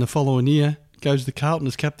 Then the following year goes to Carlton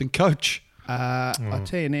as captain coach. I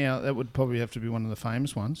tell you now, that would probably have to be one of the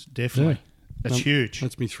famous ones. Definitely. Yeah. That's huge.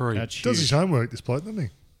 That's me 3. That's Does huge. his homework, this bloke,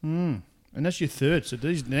 doesn't he? And that's your third. So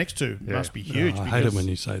these next two Yeah. must be huge. I hate it because- when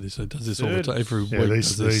you say this. It does this all the Third. time. Every Yeah, week.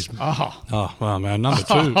 these, does this. Oh, Oh, well, man, number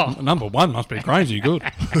 2. Number 1 must be crazy good.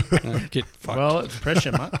 Get fucked. well, it's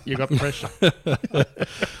pressure, mate. You got pressure.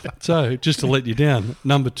 So, just to let you down,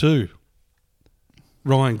 number 2,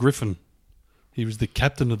 Ryan Griffin. He was the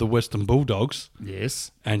captain of the Western Bulldogs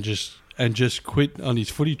Yes. and just quit on his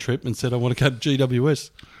footy trip and said, I want to go to GWS.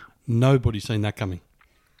 Nobody's seen that coming.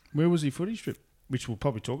 Where was he footy trip? Which we'll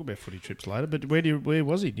probably talk about footy trips later. But where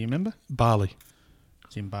was he? Do you remember? Bali.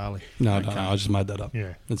 It's in Bali. No, Okay. no, I just made that up.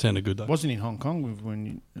 Yeah. It sounded good, though. Wasn't in Hong Kong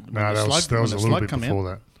when No, the that was when a the little slug bit come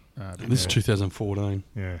before out? that. This is 2014.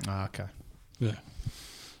 Yeah. Okay. Yeah.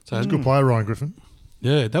 So, He's a good player, Ryan Griffin.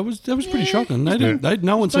 yeah, that was pretty shocking. No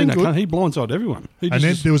one seen Been that good. coming. He blindsided everyone. He And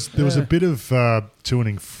then just, there was a bit of to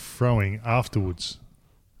and froing afterwards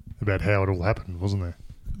about how it all happened, wasn't there?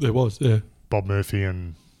 there was, yeah. Bob Murphy,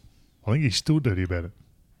 and I think he's still dirty about it.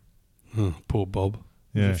 Oh, poor Bob.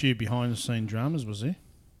 There's Yeah. a few behind the scene dramas, was there?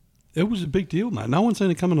 It was a big deal, mate. No one seen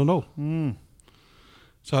it coming at all.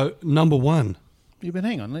 So, number 1. Yeah, but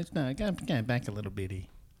hang on. Let's go back a little bit here.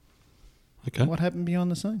 Okay. What happened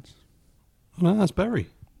behind the scenes? No, that's Barry.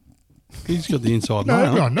 He's got the inside No, mail.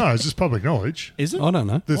 everyone knows. It's public knowledge. Is it? I don't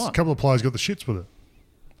know. There's a What? couple of players got the shits with it.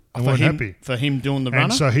 They for weren't him, happy. for him doing the And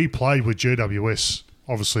runner? so he played with GWS,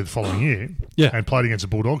 obviously, the following year. Yeah. And played against the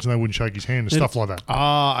Bulldogs, and they wouldn't shake his hand and Yeah. stuff like that.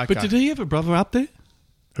 Ah, okay. But did he have a brother up there?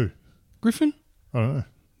 Who? Griffin? I don't know.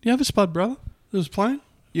 Do you have a spud brother that was playing?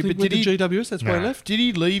 Yeah, He but went did to he- GWS? That's why he Nah. left? Did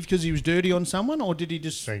he leave because he was dirty on someone, or did he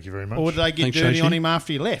just... Thank you very much. Or did they get Thanks, dirty Shashi. on him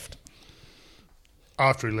after he left?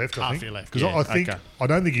 After he left, I After think. he left, Because yeah, I think okay. I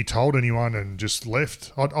don't think he told anyone and just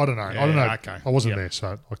left. I don't know. I don't know. Yeah, okay. I wasn't Yep. there,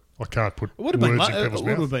 so I can't put It would have been, words in people's it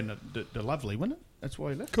would mouth. have been the lovely, wouldn't it? That's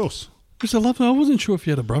why he left. Of course. Because I wasn't sure if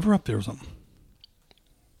you had a brother up there or something.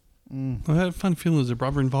 I had a fun feeling there's a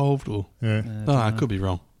brother involved or... Yeah. I could be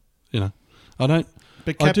wrong. You know, I don't...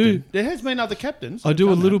 But I captain, do- there has been other captains. I that do a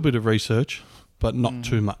have done little that. bit of research, but not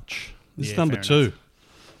too much. This is Yeah, number fair 2. enough.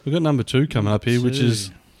 We've got number 2 coming up here, which is...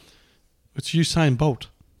 It's Usain Bolt.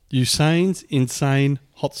 Usain's Insane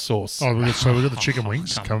Hot Sauce. Oh, we've got the chicken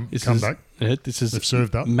wings. Come This come is- back. Yeah, this is They've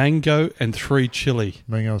served up. mango and 3 chili.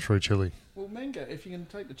 Mango and 3 chili. Well, mango, if you can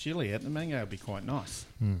take the chili out, the mango would be quite nice.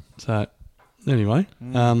 So, anyway,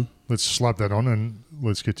 Let's slap that on and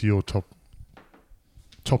let's get to your top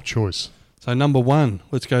choice. so number 1,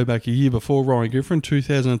 let's go back a year before Ryan Griffin,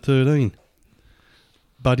 2013.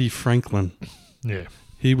 Buddy Franklin. Yeah.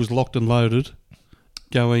 He was locked and loaded,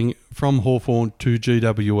 going from Hawthorn to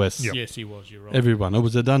GWS. Yep. Yes, he was. You're right. Everyone. It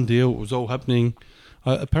was a done deal. It was all happening.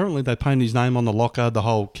 Apparently, they painted his name on the locker, the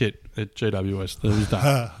whole kit at GWS. It was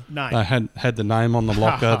done. no. They had the name on the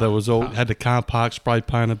locker. There was all had the car park spray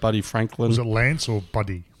painted. Buddy Franklin. Was it Lance or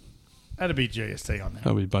Buddy? That'd be GST on that.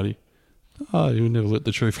 That'll be Buddy. Oh, you never let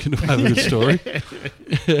the truth get away with a story.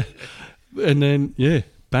 And then, yeah,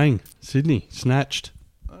 bang, Sydney snatched.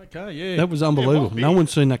 Okay, yeah. That was unbelievable. Yeah, well, No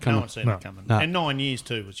one's seen that No coming. one's seen No. it coming. No. And 9 years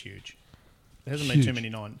too was huge. There hasn't been Huge. too many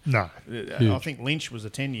 9. No. I Huge. think Lynch was a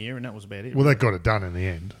 10-year, and that was about it. Well, they got it done in the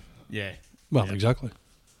end. yeah. Well, Yeah. exactly.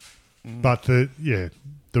 But the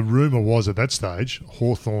rumour was at that stage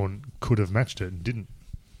Hawthorn could have matched it and didn't.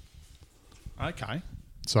 Okay.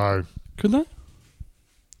 So, Could they?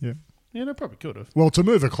 yeah. Yeah, they probably could have. Well, to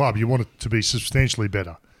move a club, you want it to be substantially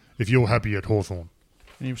better if you're happy at Hawthorn.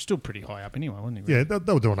 And he was still pretty high up anyway, wasn't he? Yeah,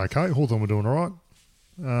 they were doing okay. Hawthorn were doing all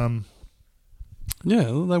right. Yeah,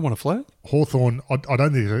 they want a flag. Hawthorn, I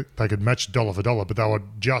don't think they could match dollar for dollar, but they were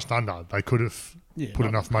just under. They could have put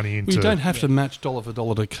enough money into. Well, you don't have to match dollar for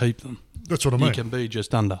dollar to keep them. That's what I mean. You can be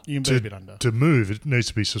just under. You can be a bit under. To move, it needs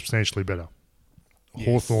to be substantially better. Yes.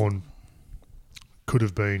 Hawthorn could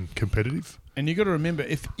have been competitive. And you got to remember,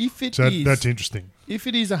 if it So is that's interesting. if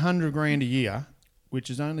it is $100,000 a year, which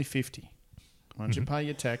is only 50, once you pay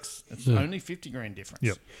your tax, it's only 50 grand difference.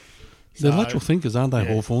 Yep. They're So- lateral thinkers, aren't they,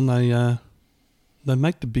 Yeah. Hawthorn? They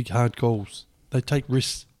make the big hard calls. They take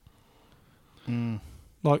risks.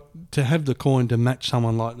 Like to have the coin to match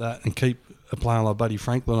someone like that and keep a player like Buddy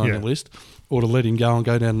Franklin on Yeah. your list, or to let him go and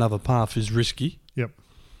go down another path is risky. Yep.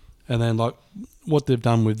 And then like what they've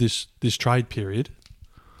done with this trade period,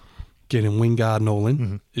 getting Wingard and all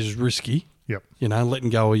in, is risky. Yep. You know, letting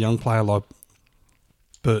go a young player like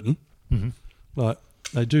Burton. Like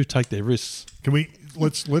they do take their risks. Can we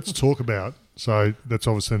let's talk about, so that's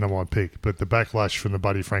obviously the number one pick, but the backlash from the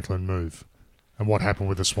Buddy Franklin move and what happened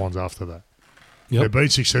with the Swans after that. Yep. They've been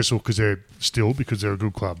successful because they're a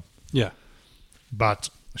good club. Yeah. But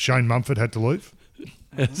Shane Mumford had to leave.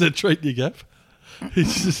 How's that treat you, Gav?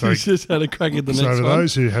 He's just had a crack at the So next for one.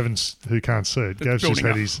 those who can't see it, Gav's just building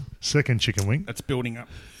had up. his second chicken wing. That's building up.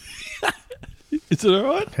 Is it all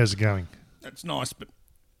right? How's it going? That's nice, but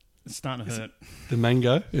it's starting to hurt. The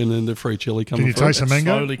mango and then the free chili coming Can you through. taste the It's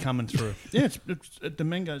mango? slowly coming through. Yeah, the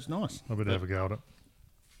mango's nice. I better have a go at it.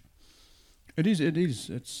 It is.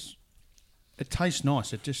 It tastes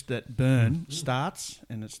nice. It just that burn starts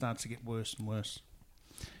and it starts to get worse and worse.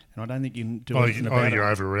 And I don't think you can do anything about you're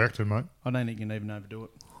it. overreacting, mate. I don't think you can even overdo it.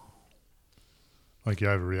 I think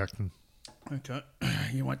you're overreacting. Okay,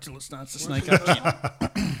 you wait till it starts to snake up.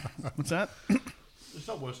 Jim. What's that? It's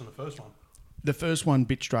not worse than the first one. The first one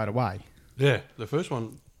bit straight away. Yeah, the first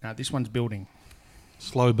one, Now this one's building.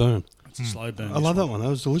 slow burn. It's a slow burn. I love that one. That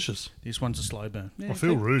was delicious. This one's a slow burn. Yeah, I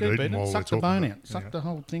feel rude keep eating eating. while we're Suck the talking bone about out. it. Suck Yeah. the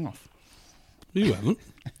whole thing off. You haven't.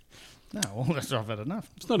 No, well, I've had enough.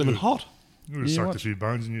 It's not even hot. You would have You sucked a watch. few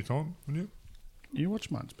bones in your time, wouldn't you? You watch,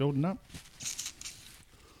 mate. It's building up.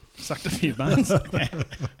 Sucked a few bones.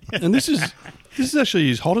 And this is actually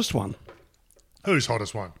his hottest one. Who's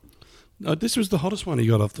hottest one? This was the hottest one I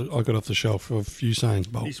got off the shelf of you saying,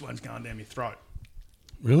 Bolt. This one's going down my throat.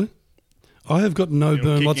 Really? I have got no It'll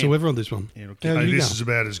burn kick whatsoever on this one. It'll kick How Hey, you this going? is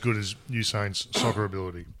about as good as Usain's soccer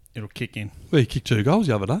ability. It'll kick in. Well, he kicked 2 goals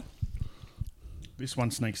the other day. This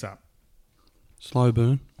one sneaks up. Slow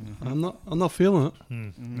burn. I'm not feeling it.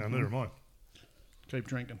 No, never mind. Keep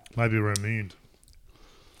drinking. Maybe we're immune.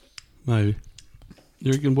 Maybe.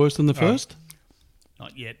 You reckon worse than the first?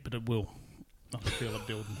 Not yet, but it will. I can feel it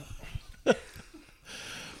building.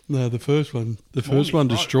 No, the first one. The more in first your one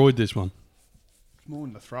throat. destroyed this one. It's more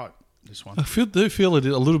in the throat, this one. I do feel it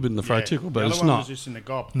a little bit in the throat Yeah, tickle, the but other it's one not. was just in the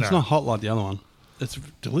gob. No. It's not hot like the other one. It's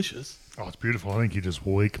delicious. Oh, it's beautiful. I think you're just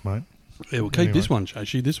weak, mate. Yeah, we'll keep Anyway. this one,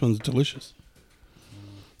 Shashi. This one's delicious.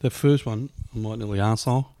 The first one, I might nearly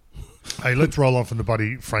arsehole. Hey, let's roll on from the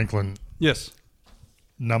Buddy Franklin Yes.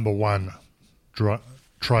 number one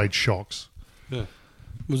trade shocks. Yeah.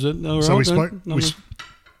 Was it all right? So we then? spoke. No, We,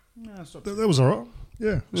 no. No, it's not that was all right.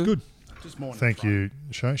 Yeah, it was good. just more in Thank the throat. you,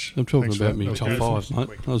 Shash. I'm talking Thanks for about that. me That was top good. five, mate.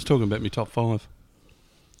 quick. I was talking about me top 5.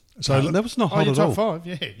 So, that was not Oh, hot you're at top all. 5?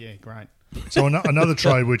 Yeah, great. so another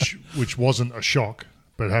trade which wasn't a shock,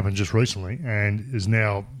 but happened just recently, and is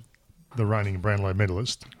now the reigning Brownlow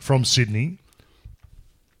medalist from Sydney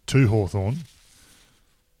to Hawthorn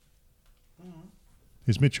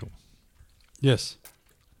is Mitchell. Yes.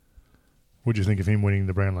 What do you think of him winning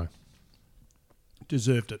the Brownlow?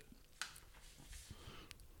 Deserved it.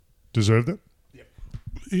 Deserved it?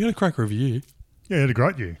 He had a cracker of a year. Yeah, he had a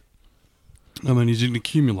great year. I mean, he's an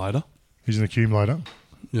accumulator. He's an accumulator.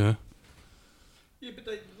 Yeah. Yeah, but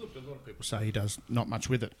look, a lot of people say he does not much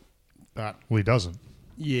with it. But, Well, he doesn't.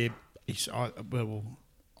 yeah,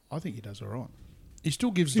 I think he does all right. He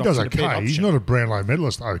still gives He does Doxson a better okay. He's option. not a Brownlow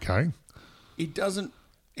medalist. Okay. He doesn't.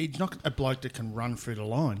 He's not a bloke that can run through the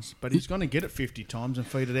lines, but he's going to get it 50 times and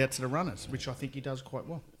feed it out to the runners, which I think he does quite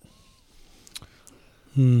well.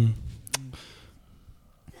 Don't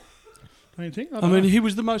you think? I mean, he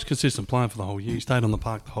was the most consistent player for the whole year. He stayed on the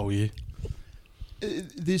park the whole year.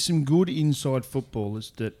 There's some good inside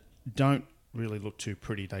footballers that don't really look too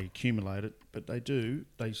pretty. They accumulate it, but they do.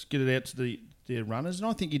 They get it out to their runners, and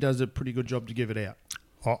I think he does a pretty good job to give it out.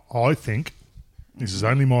 I think, this is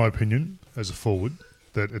only my opinion as a forward,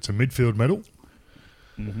 that it's a midfield medal,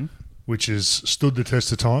 which has stood the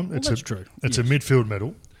test of time. Well, that's true. It's a midfield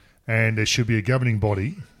medal, and there should be a governing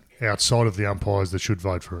body outside of the umpires that should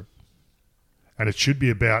vote for it. And it should be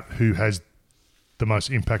about who has the most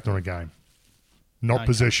impact on a game, not Okay.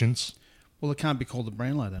 possessions. Well, it can't be called the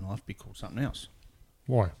Brownlow then. It'll have to be called something else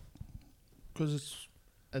Why? because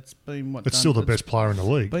it's been what It's still the best player in the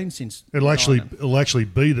league. Been since It'll actually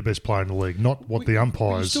Diamond. be the best player in the league, not what the But you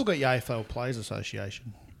umpires. still got your AFL Players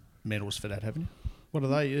Association medals for that, haven't you? What are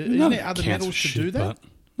they? None Isn't of there it other counts medals for to do shit, that?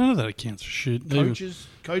 but None of that accounts for shit.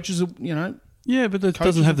 Coaches, you know, Yeah, but it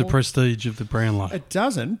Coaches doesn't have the award? prestige of the Brownlow. it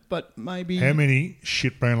doesn't. But maybe. How many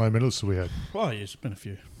shit Brownlow medalists have we had? Oh, yeah, it's been a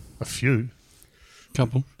few. A few.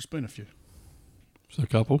 Couple. It's been a few. So a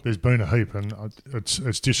couple. There's been a heap, and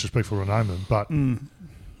it's disrespectful to name them, but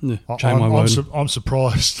Yeah. Shame on Woden. I'm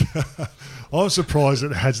surprised. I'm surprised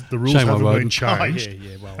the rules Shame on haven't Woden. been changed. Oh,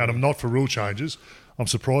 yeah, well, and I'm not for rule changes. I'm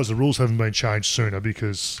surprised the rules haven't been changed sooner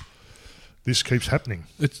because this keeps happening.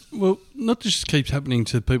 It's not just keeps happening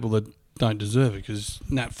to people that don't deserve it, because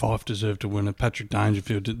Nat Fyfe deserved to win it. Patrick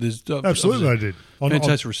Dangerfield. There's Absolutely, they did.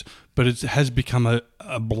 Fantastic, but it has become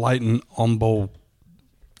a blatant on-ball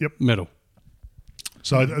Yep. medal.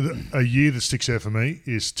 So a year that sticks out for me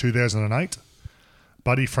is 2008.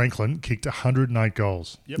 Buddy Franklin kicked 108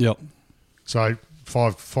 goals. Yep. So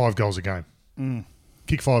five goals a game.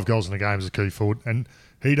 Kick 5 goals in a game as a key forward, and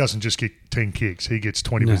he doesn't just kick 10 kicks; he gets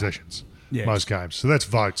 20 possessions most games. So that's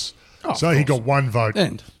votes. So he got 1 vote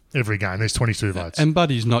And every game. There's 22 votes. And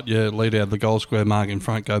Buddy's not your lead out of the goal square, mark in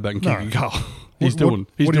front, go back and kick No. a goal.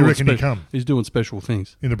 What do you reckon he come? He's doing special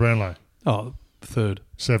things. in the Brownlow, Oh, third.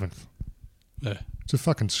 7th. Yeah. It's a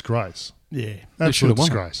fucking disgrace. Yeah, Absolute should've won it.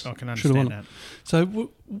 disgrace. I can Should've understand won that.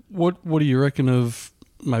 So what do you reckon of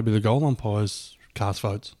maybe the goal umpires cast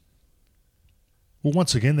votes? Well,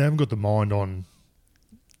 once again, they haven't got the mind on.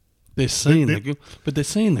 They're seeing They- but they're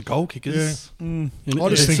seeing the goal kickers. Yeah. You I know,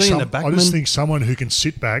 just they're think seeing the I just backmen. think someone who can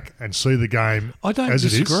sit back and see the game I don't as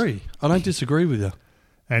it is, disagree. I don't disagree with you.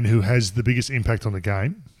 and who has the biggest impact on the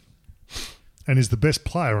game, and is the best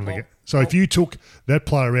player on the game. So if you took that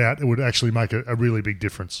player out, it would actually make a really big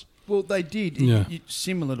difference. Well, they did. Yeah.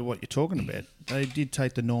 Similar to what you're talking about. They did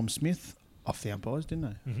take the Norm Smith off the umpires,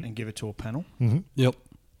 didn't they? And give it to a panel. Yep.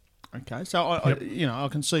 Okay, so I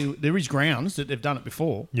can see there is grounds that they've done it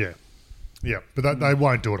before. Yeah, yeah, but they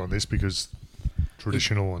won't do it on this because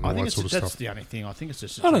traditional and all I think that sort of that's stuff. the only thing. I think it's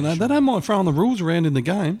just. I don't know. They don't mind throwing the rules around in the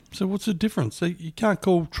game. So what's the difference? You can't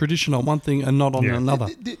call tradition on one thing and not on Yeah. another.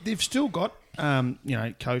 They've still got,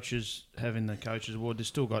 coaches having the coaches award. They've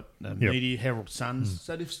still got media Herald Suns.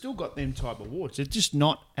 So they've still got them type of awards. They're just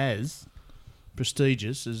not as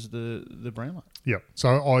prestigious as the Brownlow. Yeah.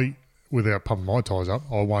 So without pumping my tyres up,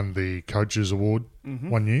 I won the coaches award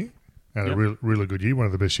one year, and a really good year, one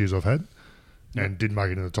of the best years I've had, and did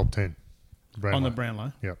make it in the top 10. Brownlow. On the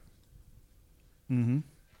Brownlow. Yeah.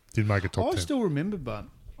 Did make a top I 10. still remember, but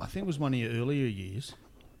I think it was one of your earlier years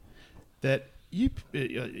that you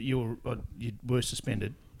were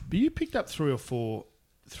suspended, but you picked up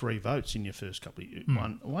 3 votes in your first couple of years.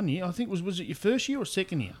 One year, I think was it your first year or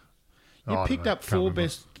second year? You I don't picked know. up Can't remember.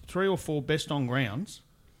 3 or 4 best on grounds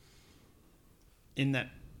in that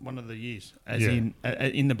one of the years, as Yeah.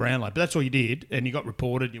 in the Brownlow. But that's all you did, and you got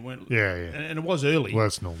reported. You weren't, Yeah. and it was early. Well,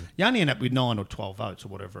 that's normal. You only ended up with 9 or 12 votes or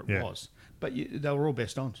whatever it Yeah. was, but they were all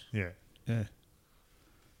best ons. Yeah. Yeah.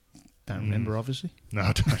 Don't remember, obviously. No,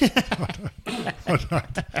 I don't. I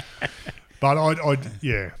don't. But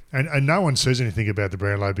yeah, and no one says anything about the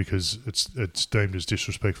Brownlow because it's deemed as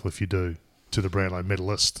disrespectful if you do to the Brownlow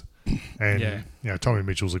medalist. And Tommy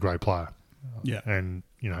Mitchell's a great player. Yeah. And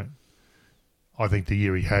I think the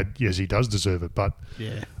year he had, yes, he does deserve it. But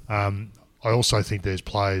Yeah. I also think there's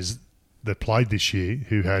players that played this year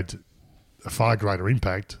who had a far greater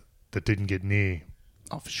impact that didn't get near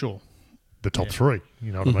Oh, for sure. the top 3.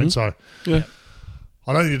 You know what I mean? So Yeah.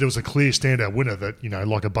 I don't think there was a clear standout winner that,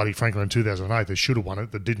 like a Buddy Franklin in 2008 that should have won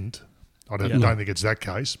it that didn't. I don't think it's that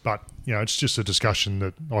case. But, it's just a discussion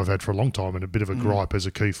that I've had for a long time and a bit of a gripe as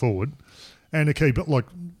a key forward. And a key, but like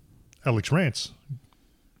Alex Rance,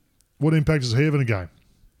 what impact does he have in a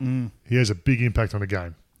game? He has a big impact on a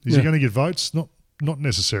game. Is he going to get votes? Not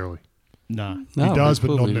necessarily. No. He does, but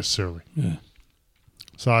not absolutely. necessarily. Yeah.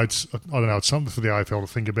 So I don't know, it's something for the AFL to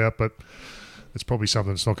think about, but it's probably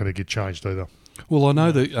something that's not going to get changed either. Well, I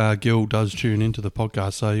know that Gil does tune into the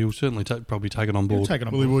podcast, so he'll certainly probably take it on board. Take it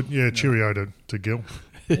on Well, he board. would, cheerio to Gil.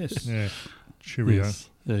 Yes. Yeah, cheerio. Yes.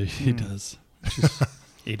 Yeah, he does.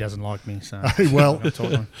 He doesn't like me, so. Hey, well, I'm gonna talk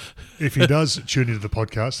to him. if he does tune into the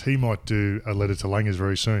podcast, he might do a letter to Langers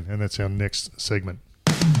very soon, and that's our next segment.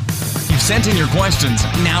 You've sent in your questions.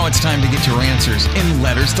 Now it's time to get your answers in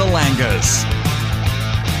Letters to Langas.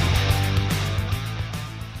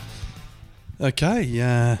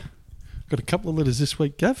 Okay, got a couple of letters this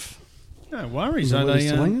week, Gav. No worries. Letters Are they,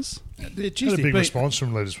 to Langers? they're Had just a big response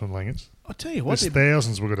from letters from Langers. I'll tell you what, There's there,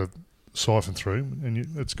 thousands we've got to siphon through, and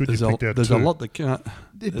it's good There's, you picked out there's two. a lot that can't.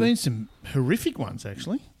 there've been some horrific ones,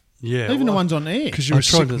 actually. Yeah, Even the well, ones on air. Because you're I a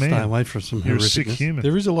tried sick to man. stay away from some You're a sick horrificness. human.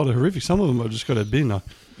 There is a lot of horrific. Some of them I've just got to bin.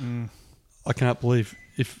 I can't believe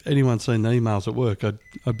if anyone's seen the emails at work,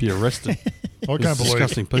 I'd be arrested. I can't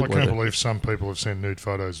disgusting believe. I people can't out there. believe some people have sent nude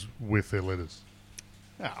photos with their letters.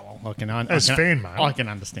 Oh, well, As fan mail. I can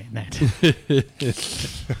understand that.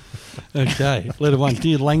 Okay, letter 1.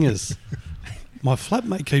 Dear Langers, my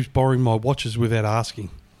flatmate keeps borrowing my watches without asking.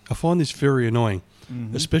 I find this very annoying,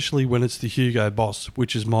 especially when it's the Hugo Boss,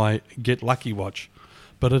 which is my Get Lucky watch.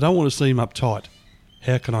 But I don't want to seem uptight.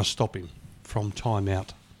 How can I stop him? From Time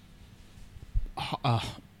Out.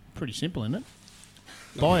 Pretty simple, isn't it?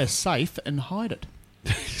 Buy a safe and hide it.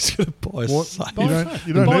 He's going to buy a What? safe Buy You a don't. safe.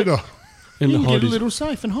 You don't Buy- need a. and You can hide get a his, little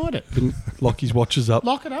safe and hide it. and lock his watches up.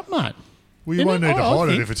 Lock it up, mate. Well, you You won't know, need to I hide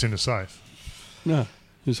it think- if it's in a safe. No,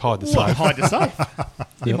 just hide the Well, safe. hide the safe.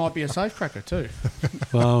 You Yep. might be a safe cracker too.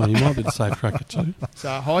 Well, he might be the safe cracker too.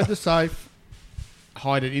 So hide the safe,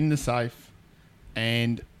 hide it in the safe,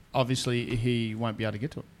 and obviously he won't be able to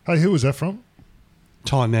get to it. Hey, who was that from?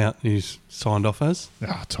 Time Out, he's signed off as.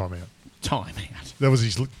 Time out. Time out. That was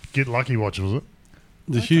his Get Lucky watch, was it?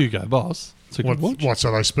 The Hugo Boss. It's a good watch. What?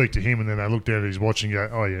 So they speak to him and then they look down at his watch and go,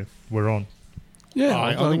 "Oh yeah, we're on." Yeah, I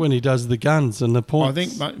I think think- when he does the guns and the points. I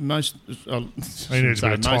think most, needs a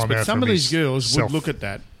bit of time but out some from of these his girls self. would look at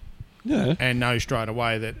that Yeah, and know straight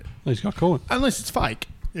away that he's got coin. unless it's fake,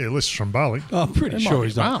 Yeah, Liz from Bali. I'm pretty it might sure be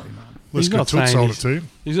he's not. Bali, mate. Liz not Katoot saying sold it he's- to you.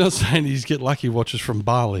 He's not saying he's Get Lucky watches from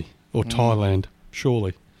Bali or Thailand,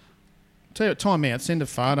 surely. Tell you what, time out. Send a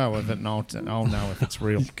photo of it, and I'll know if it's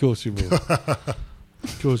real. Of course you will.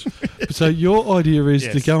 Of course. So your idea is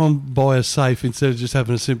to Yes. go and buy a safe instead of just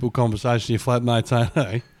having a simple conversation with your flatmate saying,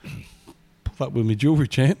 hey, pull up with me jewellery,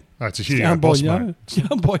 champ. Oh, it's a Go Hugo and buy Boss, your mate. own. Go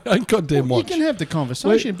and buy your own goddamn Well, you watch. can have the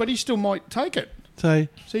conversation, but he still might take it. Say,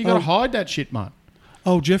 So you got to oh, hide that shit, mate.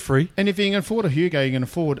 oh, Jeffrey, And if you can afford a Hugo, you can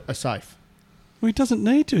afford a safe. well, he doesn't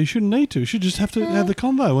need to. He shouldn't need to. He should just have to have the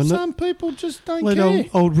convo and Some people just don't let care.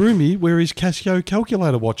 old Roomy wear his Casio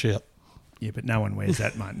calculator watch out. Yeah, but no one wears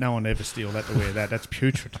that, mate. No one ever steal that to wear that. That's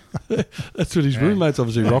putrid. That's what his Yeah. roommate's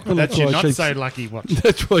obviously rocking. That's why your he not keeps- so lucky watch.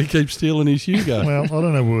 That's why he keeps stealing his Hugo. Well, I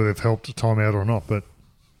don't know whether they've helped Time Out or not, but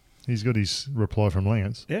he's got his reply from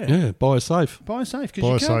Lance. Yeah. Yeah, buy a safe. Buy a safe. Buy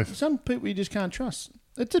a Because you can't. safe. Some people you just can't trust.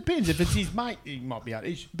 It depends. If it's his mate, he might be able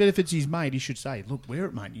to. But if it's his mate, he should say, look, wear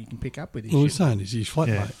it, mate. You can pick up with his All he's shit. saying is his flatmate.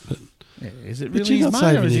 Yeah. But, Yeah, is it but really you're his not mate,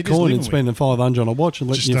 or saving is he your just coin living and with spending $500 on a watch and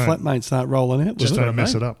letting Just your don't- flatmate start rolling out Just with it. don't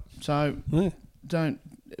mess it up. So Yeah. don't.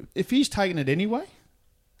 If he's taking it anyway,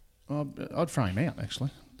 I'd throw him out,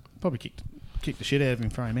 actually. Probably kick the shit out of him,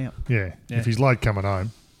 throw him out. Yeah. Yeah. If he's late coming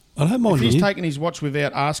home, I don't If mind he's you taking his watch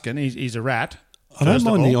without asking, he's a rat. I don't first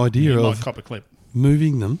of mind the all, idea he of- might cop a clip.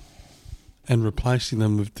 moving them and replacing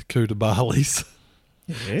them with the Kootabalis.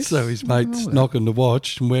 Yes. So his mate's knocking the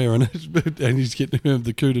watch and wearing it, and he's getting him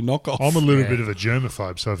the Kuta knockoff. I'm a little Yeah. bit of a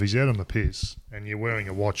germaphobe, so if he's out on the piss and you're wearing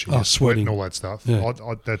a watch and Oh, you're sweating sweating. all that stuff, Yeah.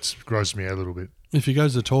 that grosses me out a little bit. If he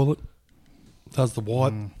goes to the toilet, does the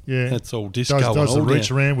wipe, Yeah. that's all disco. Does and the all reach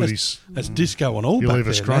down. around with That's- his... That's disco and all You back leave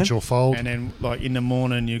a there, scrunch man. or fold. And then, like in the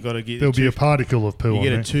morning, you got to get There'll be a particle of poo you on get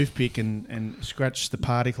there. a toothpick and scratch the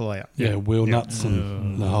particle out. Yeah, wheel nuts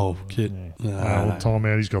and the whole kit. Well, Time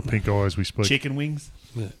Out, he's got pink eye as we speak. Chicken wings.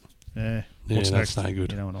 Yeah. Yeah. Yeah, What's that's next? no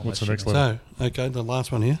good. You know, and all What's that the shit. next level? So, okay, the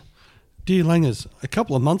last one here. Dear Langers, a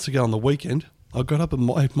couple of months ago on the weekend, I got up and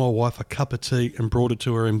made my wife a cup of tea and brought it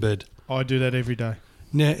to her in bed. I do that every day.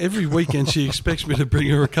 Now, every weekend she expects me to bring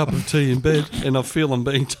her a cup of tea in bed, and I feel I'm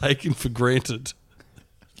being taken for granted.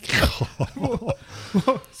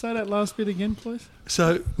 Say that last bit again, please.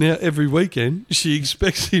 So now every weekend she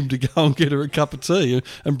expects him to go and get her a cup of tea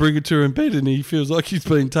and bring it to her in bed, and he feels like he's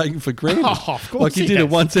being taken for granted. Oh, of course like he he did it has.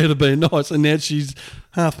 once out of being nice, and now she's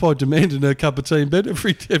half by demanding her cup of tea in bed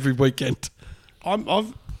every weekend.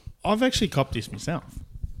 I've actually copped this myself.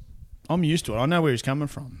 I'm used to it. I know where he's coming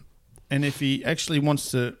from. And if he actually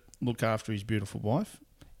wants to look after his beautiful wife,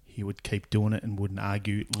 he would keep doing it and wouldn't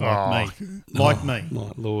argue like me. Like me.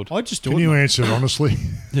 My Lord. I just do Can it. you mate. answer honestly?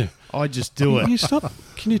 Yeah. I just do Can you it. stop?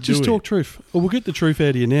 Can you just Do talk it. truth? Well, we'll get the truth out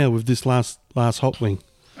of you now with this last hot wing.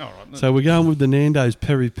 All right. So we're going with the Nando's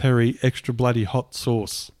Peri Peri extra bloody hot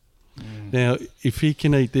sauce. Now, if he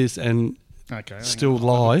can eat this and okay. still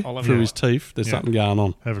lie I'll have through a his teeth, there's Yeah. something going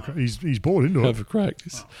on. He's bought into Have it. a crack.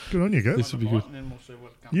 Good on you, guys. This would be good. And then we'll see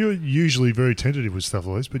what comes. You're usually very tentative with stuff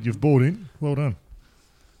like this, but you've bought in. Well done.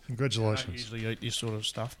 I don't Congratulations. usually eat this sort of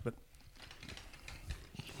stuff, but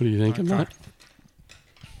What are you thinking, Okay.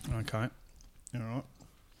 mate? okay. All right.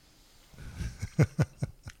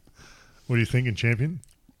 What are you thinking, champion?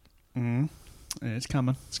 Yeah, it's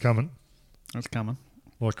coming. It's coming. It's coming.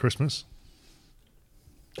 Like Christmas.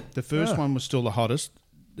 The first Ah. one was still the hottest.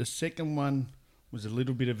 The second one was a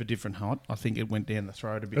little bit of a different hot. I think it went down the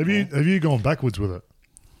throat a bit Have more. you gone backwards with it?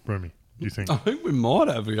 Remy? Do you think? I think we might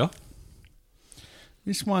have here.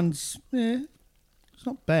 This one's it's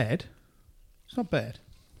not bad. It's not bad.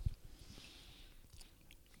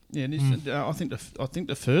 Yeah, this, I think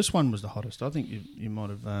the first one was the hottest. I think you might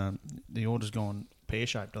have the order's gone pear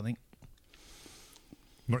shaped. I think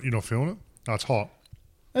You're not feeling it? No, it's hot.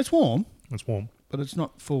 it's warm, It's warm. but it's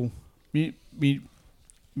not full. Me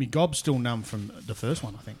gob's still numb from the first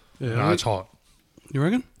one. I think Yeah, No, it's hot. You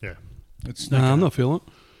reckon? Yeah. it's No, I'm not feeling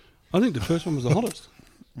it. I think the first one was the hottest.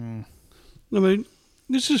 I mean,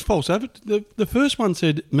 this is false advert. The first one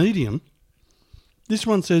said medium. This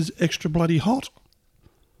one says extra bloody hot.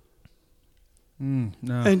 No.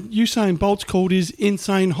 And Usain Bolt's called his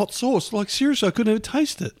insane hot sauce. Like, seriously, I couldn't even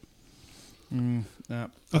taste it. No,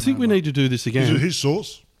 I think we need to do this Is again. it his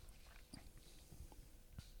sauce?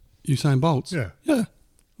 Usain Bolt's? Yeah. Yeah. It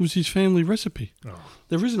was his family recipe. Oh.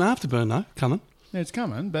 There is an afterburn, though, coming. Yeah, it's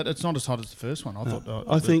coming, but it's not as hot as the first one. I thought.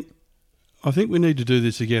 I think we need to do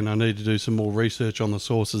this again. I need to do some more research on the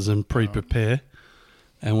sauces and pre-prepare,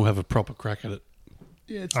 and we'll have a proper crack at it.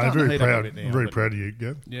 Yeah, it's I'm starting to very heat up a proud. bit now, I'm very but- proud of you,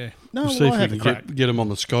 Gav. Yeah. No, We'll well, see I if had we the can crack. get them on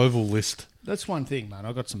the Scoville list. That's one thing, man.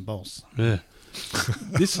 I got some balls. Yeah.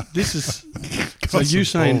 This is so Got some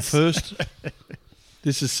Usain balls. first.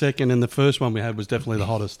 This is second, and the first one we had was definitely the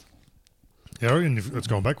hottest. Yeah, I reckon it's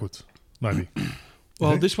gone backwards. Maybe.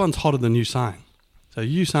 Well, Yeah. this one's hotter than Usain. So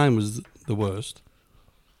Usain was the worst.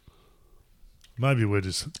 Maybe we're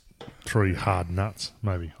just three hard nuts.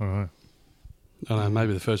 Maybe. I don't know. I don't know,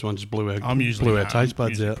 maybe the first one just blew our I'm usually our taste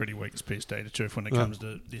buds usually out. pretty weak as piece data truth when it Yeah. comes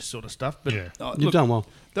to this sort of stuff. But Yeah. look, You've done well.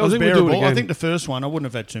 that was I think we'll do it bearable. I again. think the first one I wouldn't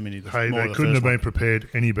have had too many. Hey, more they of the couldn't have first been prepared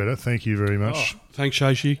any better. Thank you very much. Thanks,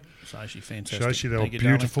 Shashi. one. So actually fantastic. Shashi, they were Thank you,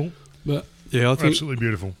 darling. beautiful. But yeah, I think Absolutely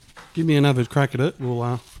beautiful. give me another crack at it.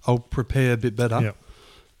 I'll prepare a bit better, Yeah.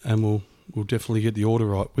 and we'll definitely get the order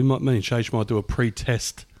right. Me and Shash might do a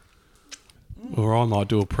pre-test, or I might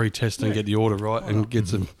do a pre-test and get the order right and get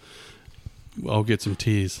some. I'll get some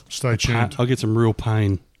tears. Stay tuned. I'll get some real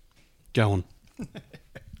pain going.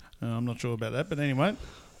 I'm not sure about that, but anyway,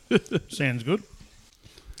 sounds good.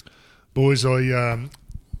 Boys, I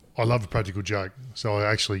love a practical joke, so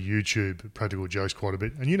I actually YouTube practical jokes quite a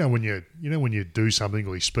bit. And when you do something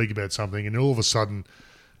or you speak about something, and all of a sudden,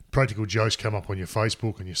 practical jokes come up on your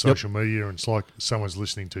Facebook and your social media, and it's like someone's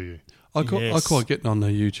listening to you. I Yes. quite getting on the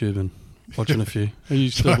YouTube and watching a few. I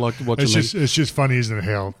used to like watching It's just funny, isn't it?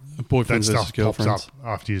 How that boyfriends versus stuff pops girlfriends. up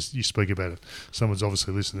after you speak about it. Someone's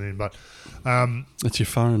obviously listening in, but That's your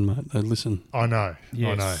phone, mate. They listen. I know.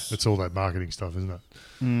 Yes. It's all that marketing stuff, isn't it?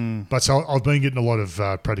 But so I've been getting a lot of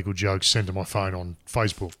practical jokes sent to my phone on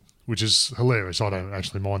Facebook, which is hilarious. I don't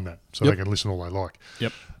actually mind that, so Yep. they can listen all they like.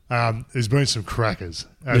 Yep. There's been some crackers.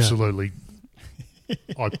 Absolutely.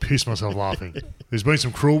 I piss myself laughing. There's been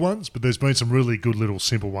some cruel ones, but there's been some really good little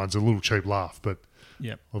simple ones, a little cheap laugh. But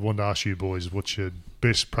Yep. I wanted to ask you boys, what's your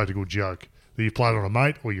best practical joke that you've played on a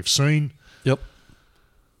mate or you've seen? Yep.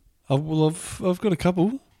 I've got a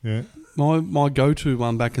couple. Yeah. My go-to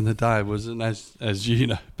one back in the day was, and as you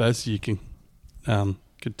know, Baz, you can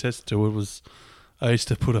contest to it, was I used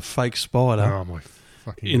to put a fake spider Oh, my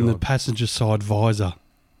fucking in the God. passenger side visor.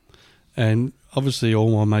 And obviously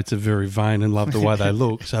all my mates are very vain and love the way they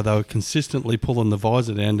look, so they were consistently pulling the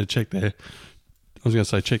visor down to check their, I was going to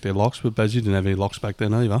say check their locks, but Baz, you didn't have any locks back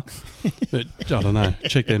then either. But I don't know,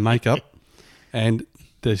 check their makeup. And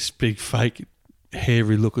this big fake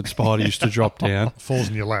hairy looking spider used to drop down, Falls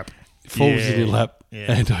in your lap. falls in your lap.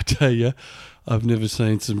 Yeah. And I tell you, I've never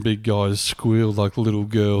seen some big guys squeal like little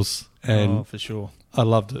girls. And for sure. I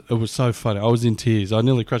loved it. It was so funny. I was in tears. I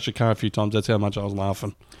nearly crashed a car a few times. That's how much I was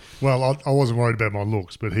laughing. Well, I wasn't worried about my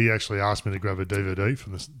looks, but he actually asked me to grab a DVD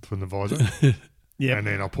from the visor. Yeah. And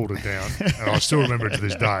then I pulled it down. And I still remember it to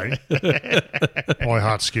this day. My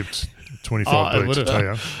heart skipped 25 beats, I tell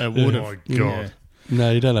you. It would Oh, have. my God.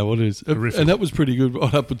 No, you don't know what it is. Horrific. And that was pretty good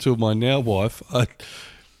right up until my now wife. I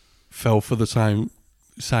fell for the same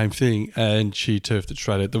thing, and she turfed it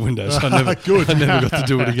straight out the window. So Good. I never got to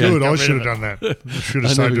do it again. Good, I should have done that. I should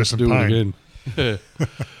have I never saved her got to some do it pain. again. Yeah.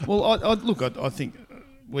 Well, I think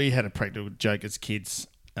we had a practical joke as kids.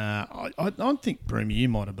 I think, Broomy, you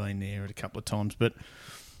might have been there a couple of times, but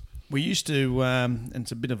we used to, and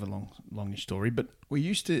it's a bit of a longish story, but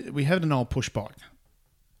we had an old push bike,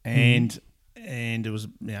 and there was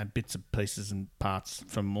bits and pieces and parts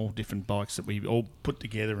from all different bikes that we all put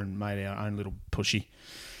together and made our own little pushy.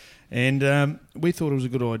 And we thought it was a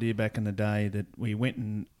good idea back in the day that we went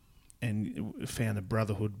and found a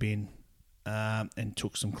Brotherhood bin and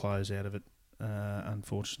took some clothes out of it,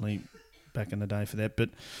 unfortunately, back in the day for that. But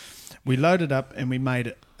we loaded up and we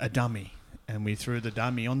made a dummy, and we threw the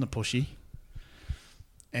dummy on the pushy,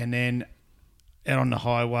 and then out on the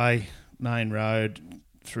highway, main road,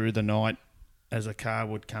 through the night, as a car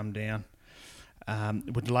would come down,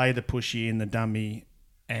 would lay the pushy in the dummy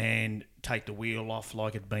and take the wheel off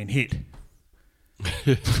like it'd been hit.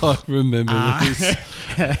 I remember this.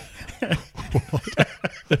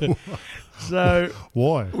 So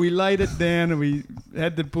Why? we laid it down and we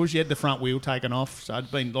had the pushy, had the front wheel taken off, so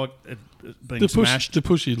it'd been The smashed.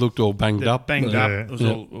 pushy looked all banged up. Banged Yeah. up. It was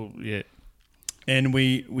all, yeah. And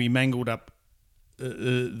we mangled up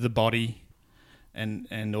the body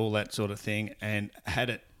and all that sort of thing, and had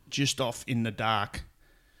it just off in the dark.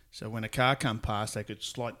 So when a car come past, they could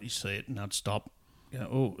slightly see it, and they'd stop,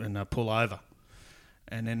 and they'd pull over,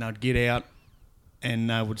 and then they'd get out, and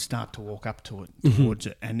they would start to walk up to it, towards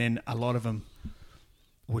it, and then a lot of them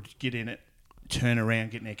would get in it, turn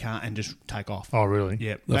around, get in their car, and just take off. Oh, really?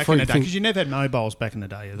 Yeah, The back in the day, freak because you never had mobiles back in the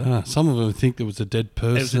day either. Some of them think there was a dead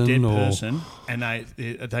person. It was a dead or, person, and they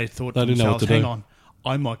thought They to didn't know what themselves, to hang do. on,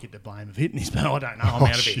 I might get the blame of hitting this, but I don't know, I'm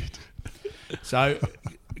out of it. So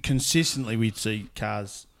consistently we'd see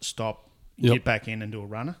cars stop, Yep. get back in and do a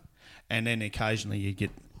runner, and then occasionally you'd get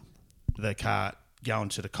the car going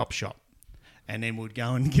to the cop shop, and then we'd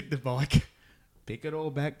go and get the bike, pick it all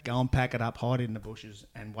back, go and pack it up, hide it in the bushes,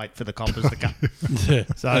 and wait for the coppers to come. Yeah.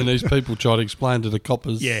 So- and these people try to explain to the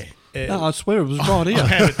coppers. Yeah. No, I swear it was right I here.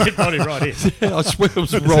 had a dead body right here. Yeah, I swear it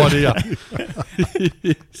was right here.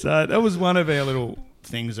 So that was one of our little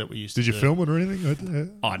things that we used Did to you do. film it or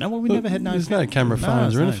anything? Oh, no, well, we never had no There's no film. camera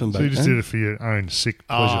phones or no. anything So back you just then. did it for your own sick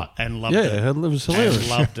pleasure. Oh, and loved Yeah, it. it was hilarious. And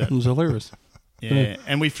loved it. It was hilarious. Yeah,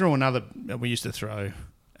 and we threw another. We used to throw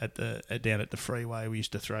down at the freeway. We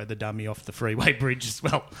used to throw the dummy off the freeway bridge as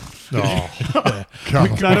well. Oh, come on.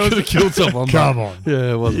 But it was- Could have killed someone. Come but- on.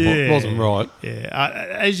 Yeah, it wasn't right. Yeah,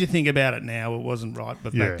 as you think about it now, it wasn't right,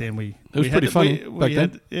 but Yeah. back then we. It was we pretty had, funny we back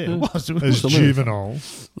had, then. Yeah, Yeah. it was. It As was juvenile,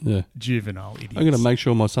 Yeah. juvenile idiots. I'm going to make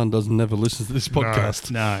sure my son doesn't never listen to this podcast.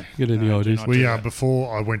 no. Get any no, do ideas? not we do that.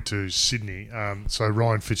 before I went to Sydney, so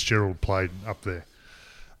Ryan Fitzgerald played up there.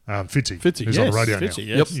 Fitzy, Fitzy, who's on the yes, radio Fitzy,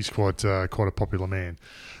 now. yes. He's quite a popular man.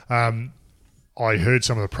 I heard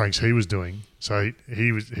some of the pranks he was doing. So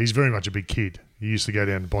he's very much a big kid. He used to go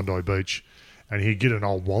down to Bondi Beach, and he'd get an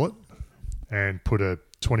old wallet and put a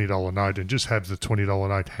 $20 note and just have the $20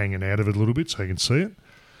 note hanging out of it a little bit so you can see it.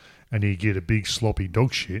 And he'd get a big sloppy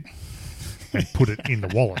dog shit and put it in the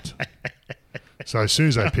wallet. So as soon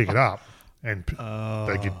as they pick it up, and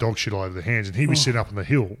they get dog shit all over their hands, and he'd be sitting up on the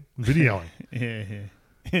hill videoing.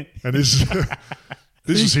 Yeah. And this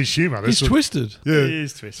is his humour. He's twisted. Yeah. He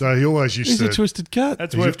is twisted. So he always used He's a to. twisted cat.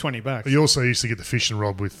 That's worth $20. He also used to get the fishing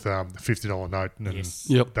rod with the $50 note, and Yes.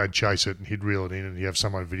 Yep. they'd chase it, and he'd reel it in, and he'd have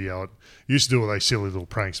someone video it. He used to do all those silly little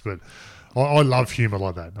pranks, but I love humour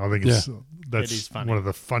like that. I think It is that's funny. one of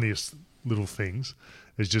the funniest little things,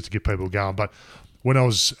 is just to get people going. But when I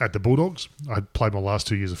was at the Bulldogs, I had played my last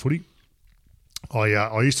 2 years of footy.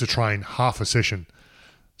 I used to train half a session.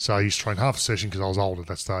 So I used to train half a session because I was old at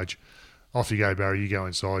that stage. Off you go, Barry. You go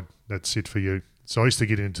inside. That's it for you. So I used to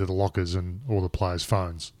get into the lockers and all the players'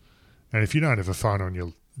 phones. And if you don't have a phone on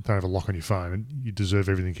don't have a lock on your phone, you deserve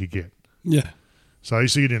everything you get. Yeah. So I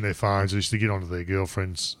used to get in their phones. I used to get onto their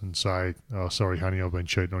girlfriends and say, "Oh, sorry, honey, I've been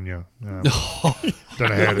cheating on you. Don't know how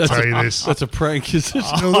to tell you this." That's a prank, is it?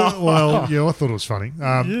 Well, yeah, I thought it was funny.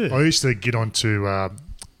 Yeah. I used to get onto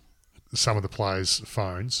some of the players'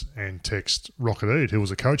 phones and text Rocket Eade, who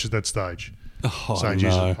was a coach at that stage, Oh, saying, no.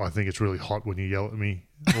 "Jesus, I think it's really hot when you yell at me."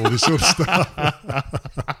 All this sort of stuff.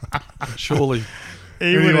 Surely.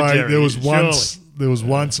 He would have, Anyway, Jerry, there was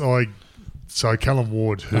once so Callum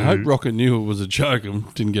Ward, who I hope Rocket knew it was a joke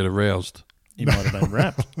and didn't get aroused. He might have been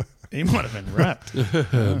wrapped. He might have been wrapped.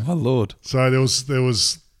 My lord. So there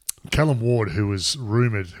was Callum Ward, who was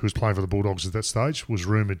playing for the Bulldogs at that stage, was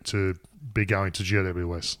rumoured to be going to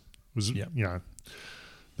GWS. Was Yep.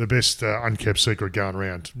 the best unkept secret going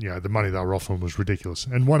around. The money they were offering was ridiculous,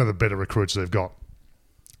 and one of the better recruits they've got.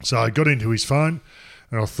 So I got into his phone,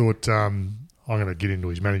 and I thought I'm going to get into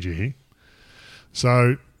his manager here.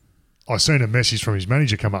 So I seen a message from his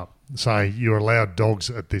manager come up saying, "You're allowed dogs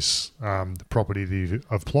at this property that you've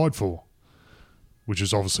applied for," which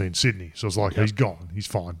is obviously in Sydney. So I was like, he's gone. He's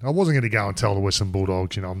fine. I wasn't going to go and tell the Western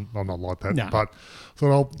Bulldogs, I'm not like that. No. But I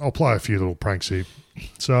thought I'll play a few little pranks here.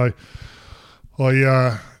 So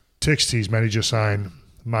I texted his manager saying,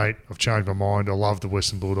 "Mate, I've changed my mind. I love the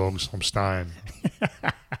Western Bulldogs. I'm staying."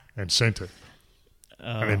 And sent it.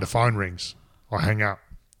 And then the phone rings. I hang up.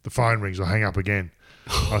 The phone rings. I hang up again.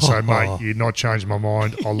 I say, "Mate, you're not changing my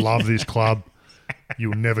mind. I love this club.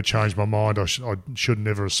 You'll never change my mind. I should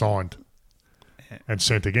never have signed." And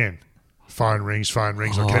sent again. Phone rings. I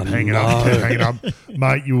Oh, kept hanging up.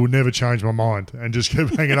 Mate, you will never change my mind. And just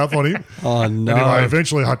kept hanging up on him. Oh, no. Anyway,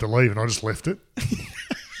 eventually I had to leave and I just left it.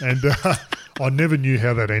 And I never knew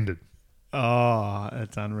how that ended. Oh,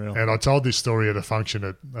 that's unreal. And I told this story at a function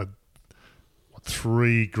at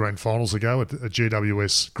 3 grand finals ago at a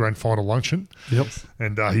GWS grand final luncheon. Yep.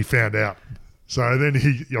 And he found out. So then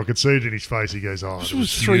I could see it in his face. He goes, This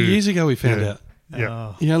was 3 years ago we found out.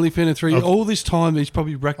 Yeah. He only found it 3 years. All this time he's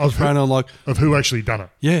probably racked his brain on like, Of who actually done it.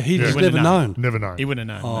 yeah, he just would've never known. Never known. He wouldn't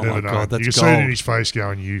have known. Oh, Never my known. God, that's you can see it in gold. his face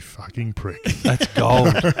going, you fucking prick. That's gold.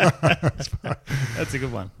 That's a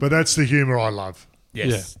good one. But that's the humour I love. Yes,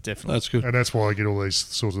 Yeah, definitely. That's good. And that's why I get all these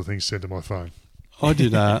sorts of things sent to my phone. I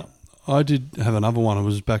did have another one. It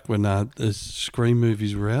was back when the Scream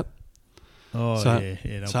movies were out. Oh, So,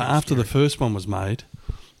 yeah. so after the first one was made,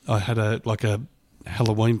 I had a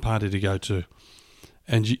Halloween party to go to,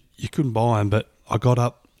 and you couldn't buy them. But I got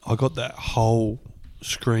that whole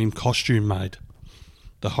Scream costume made,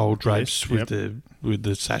 the whole drapes Yes, with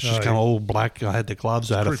the sashes Oh, come yeah. all black. I had the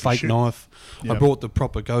gloves. I had a creepy fake shit. knife. I Yep. brought the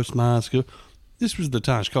proper ghost mask. This was the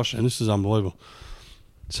tarnished costume. This is unbelievable.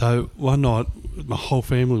 So one night, my whole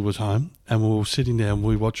family was home, and we were sitting down.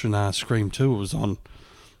 We were watching Scream 2. It was on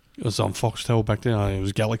Foxtel back then. It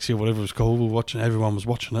was Galaxy or whatever it was called. We were watching. Everyone was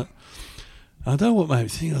watching it. And I don't know what made me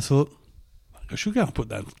think. I thought I should go and put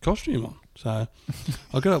that costume on. So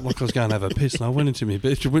I got up like I was going to have a piss, and I went into my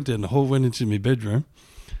bed. Went down the hall, went into my bedroom,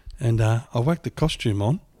 and I whacked the costume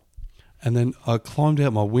on, and then I climbed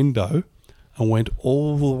out my window and went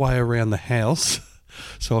all the way around the house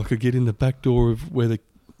so I could get in the back door of where the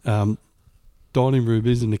dining room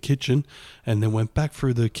is in the kitchen, and then went back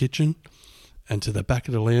through the kitchen and to the back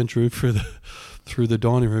of the lounge room through the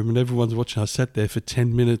dining room, and everyone's watching. I sat there for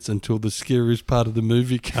 10 minutes until the scariest part of the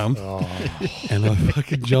movie come, and I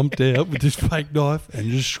fucking jumped out with this fake knife and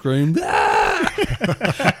just screamed, "Ah!"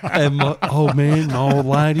 And my old man, my old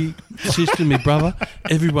lady, sister, my brother,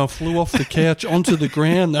 everyone flew off the couch onto the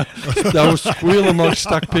ground. They were squealing like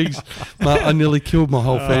stuck pigs. Mate, I nearly killed my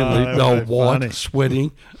whole family. They were white, funny.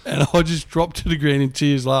 sweating, and I just dropped to the ground in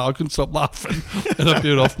tears. Like I couldn't stop laughing, and I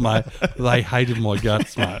peeled off, mate. They hated my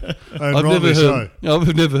guts, mate. I've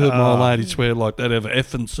rightly never heard my old lady swear like that ever.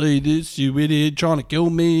 F and C this, you idiot, trying to kill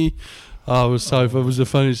me. Oh, it was the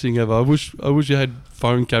funniest thing ever. I wish you had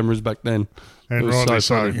phone cameras back then. And It was rightly so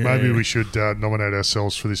so. funny. Maybe we should nominate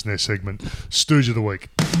ourselves for this next segment. Stooge of the Week.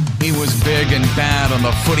 He was big and bad on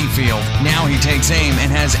the footy field. Now he takes aim and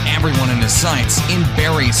has everyone in his sights in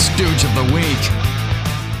Barry's Stooge of the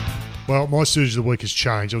Week. Well, my Stooge of the Week has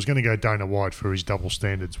changed. I was going to go Dana White for his double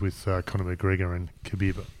standards with Conor McGregor and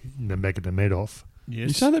Khabib Nurmagomedov. You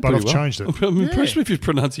Yes. say that But pretty I've well. changed it. I'm impressed with your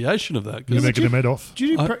pronunciation of that. 'Cause Nurmagomedov. Did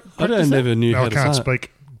you I practice that? never knew No, how I to can't say it.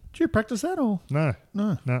 speak. Did you practice that or? No,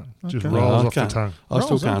 No. just Okay. rolls No, off the tongue. I still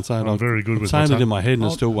Rolls can't off. say it. I'm very good I'm with saying my it in tongue. my head and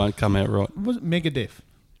it still won't come out right. Was it Megadeth?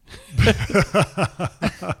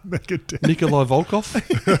 Nikolai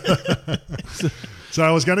Volkov? So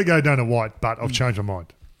I was going to go Dana White, but I've changed my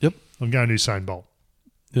mind. Yep. I'm going Usain Bolt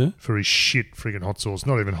Yeah. for his shit friggin' hot sauce.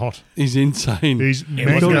 Not even hot. He's insane. He's wasn't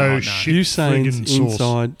mango hot, no. shit Usain's friggin' sauce.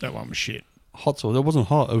 inside That one was shit. hot sauce. It wasn't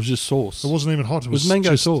hot. It was just sauce. It wasn't even hot. It was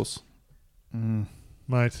mango just, sauce.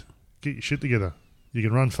 Mate, get your shit together. You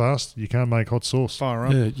can run fast. You can't make hot sauce. Fire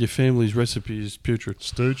up. Yeah, your family's recipe is putrid.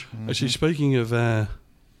 Stooge. Actually, speaking of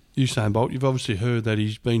Usain Bolt, you've obviously heard that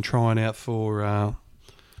he's been trying out for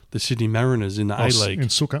the Sydney Mariners in the Oh, A-League. in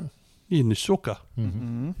Sukkah. In the soccer.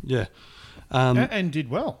 Yeah. And did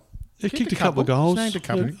well. He kicked a couple of goals. Snagged a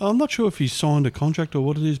couple. Yeah, I'm not sure if he's signed a contract or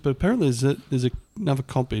what it is, but apparently there's another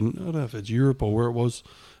comp in, I don't know if it's Europe or where it was,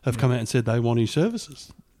 have come out and said they want his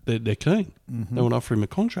services. They're keen. They want to offer him a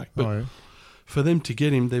contract. But Oh, yeah. for them to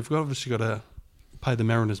get him, they've obviously got to pay the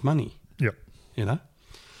Mariners money, Yep. you know?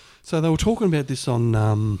 So they were talking about this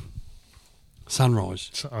on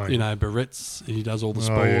Sunrise. Oh, You yeah. know, Barrett's, he does all the Oh,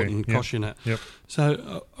 sport yeah, and yep. Kosh in it. Yep.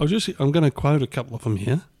 So I'm going to quote a couple of them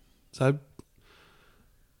here. So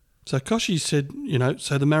Koshy said, you know,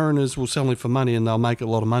 so the Mariners will sell him for money and they'll make a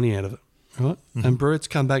lot of money out of it, right? And Barrett's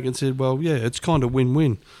come back and said, well, yeah, it's kind of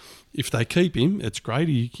win-win. If they keep him, it's great.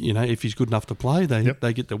 You know, if he's good enough to play,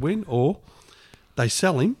 they get the win, or they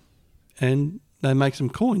sell him and they make some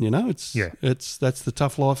coin. You know, that's the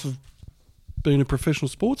tough life of being a professional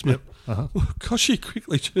sportsman. Yep. Uh-huh. Well, Koshy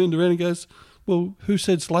quickly turned around and goes, well, who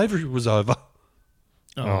said slavery was over?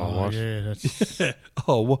 Oh, what? Yeah, that's.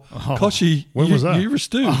 Oh, well, Koshy, When was that? You're a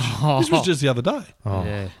stooge. This was just the other day. Oh.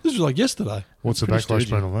 Yeah. This was like yesterday. What's the Pretty backlash stoogey.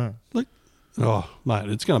 been on that? Like, oh, mate,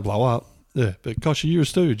 it's going to blow up. Yeah, but Koshy, you're a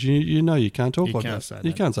stooge. You know you can't talk You like can't that. say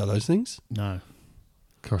You that. can't say those things. No.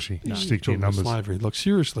 Koshy, No, stick to your talking about numbers. Slavery. Like,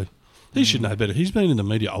 seriously. He should know better. He's been in the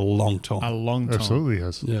media a long time. A long time. Absolutely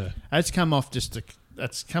has. Yeah. That's come off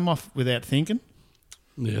that's come off without thinking.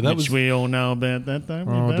 Yeah, that which was. we all know about that, don't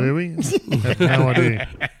we? Oh, Barry? do we? Have no idea.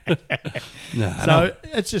 So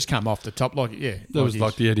it's just come off the top, like That was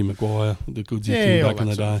like the Eddie Maguire, the Goodsy yeah, thing all back in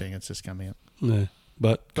that the sort of day. thing. It's just come out. Yeah.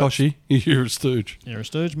 But Koshy, you're a stooge. You're a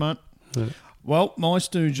stooge, mate. Yeah. Well, my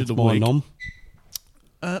stooge of the My week. nom.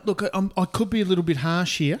 Look, I could be a little bit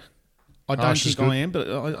harsh here. I don't Harsh is think I good. am, but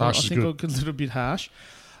I Harsh is think good. I'm a little bit harsh.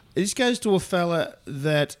 This goes to a fella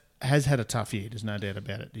that has had a tough year. There's no doubt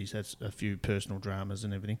about it. He's had a few personal dramas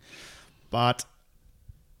and everything. But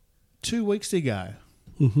 2 weeks ago,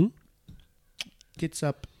 gets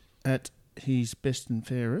up at his best and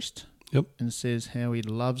fairest Yep. and says how he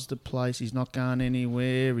loves the place. He's not going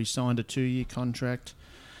anywhere. He signed a 2-year contract.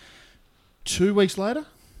 2 weeks later,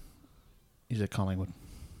 he's at Collingwood.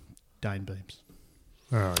 Dane Beams.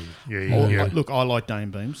 Oh, yeah. Look, I like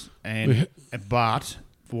Dane Beams, but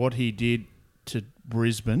what he did to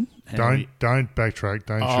Brisbane. Don't backtrack.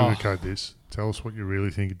 Don't Oh. sugarcoat this. Tell us what you really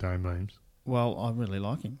think of Dane Beams. Well, I really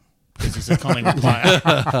like him because he's a Collingwood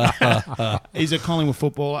player. He's a Collingwood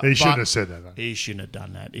footballer. He shouldn't but have said that, though. He shouldn't have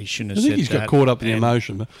done that. He shouldn't I have think said he's got that. caught up in the And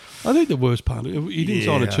emotion. But I think the worst part, he didn't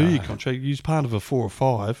sign a Yeah. 2-year contract. He was part of a 4 or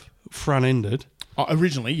 5, front-ended.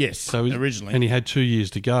 Originally, yes. So originally. and he had 2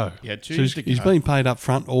 years to go. He had 2 So years to He's go. been paid up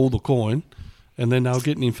front all the coin, and then they were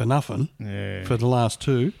getting him for nothing Yeah. for the last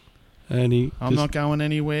 2. And I'm not going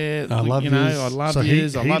anywhere. I love you know, yous. I love So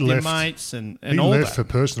yous. I he love your left- mates and He all left that. for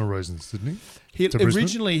personal reasons, didn't he? to Brisbane?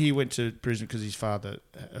 Originally, he went to Brisbane because his father.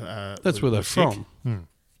 That's where they're was sick. from.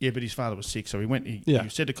 Yeah, but his father was sick, so he went. He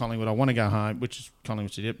said to Collingwood, "I want to go home," which is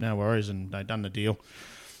Collingwood said, "Yep, no worries," and they done the deal.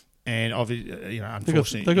 And obviously,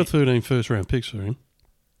 unfortunately, They got 13 first-round picks for him.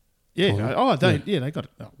 yeah. Collingwood. They got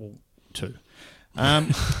 2.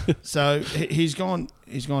 So he's gone.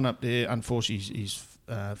 He's gone up there. Unfortunately, his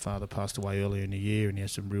father passed away earlier in the year, and he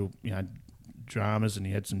had some real, dramas, and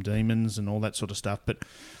he had some demons and all that sort of stuff. But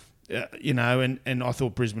and I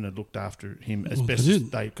thought Brisbane had looked after him as Well, best they as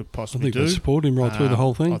did. they could I possibly think do. they supported him right through the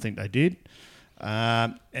whole thing. I think they did.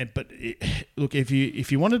 Look, if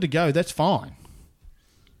you wanted to go, that's fine.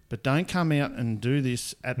 But don't come out and do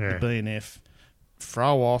this at the BNF.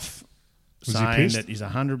 Throw off Was he saying pissed? that he's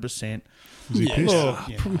 100%. Was he pissed?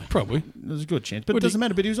 Look, Probably. there's a good chance, but What it do doesn't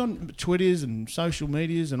matter. But he was on Twitters and social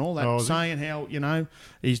medias and all that, Oh, was he? saying how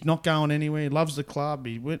he's not going anywhere. He loves the club.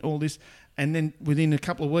 He went all this, and then within a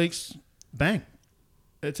couple of weeks, bang,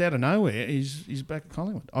 it's out of nowhere. He's back at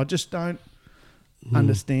Collingwood. I just don't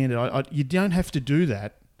understand it. You don't have to do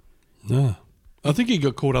that. No. I think he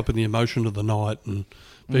got caught up in the emotion of the night and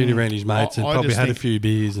being around his mates and I probably just had a think- few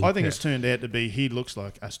beers. And I think it's turned out to be he looks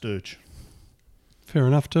like a stooge, fair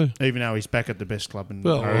enough too. even though he's back at the best club in.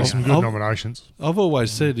 Well, There's some good I've- nominations. I've always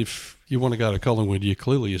said if you want to go to Collingwood, you're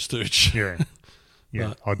clearly a stooge. Yeah. Yeah,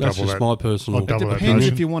 But I'd that's double just that. my personal. I'd double It that depends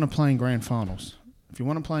notion. if you want to play in grand finals. If you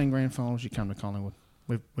want to play in grand finals, you come to Collingwood.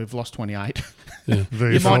 We've lost 28. Yeah. You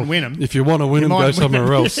VFL, might win them. If you want to win You them, might go win somewhere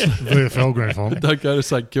 'em. else. VFL grand final. Don't go to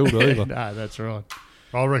St Kilda either. No, that's right.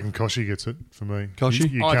 I reckon Koshy gets it for me. Koshy?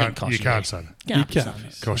 You I can't, think you Koshy, can't yeah. say that. You can't.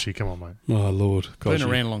 Koshy, come on, mate. Oh Lord, Been Koshy.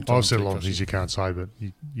 around a long time. I've said a too, lot of Koshy. things you can't say, but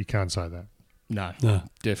you can't say that. No, No.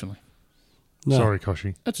 definitely. No. Sorry,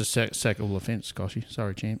 Koshy. That's a sackable offence, Koshy.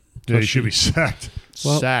 Sorry, champ. Yeah, he Koshy. should be sacked.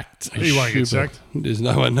 Well, Sacked. He won't get Should be. sacked. There's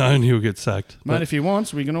no one known he'll get sacked. Mate, But if he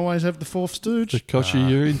wants, we can always have the fourth stooge. Koshy,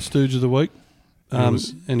 you're in Stooge of the Week.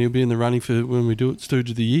 was- And he'll be in the running for when we do it,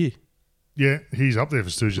 Stooge of the Year. Yeah, he's up there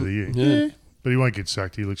for Stooge of the Year. Yeah. But he won't get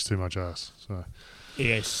sacked. He looks too much ass. So.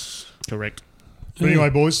 Yes, correct. But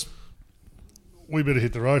anyway, boys, we better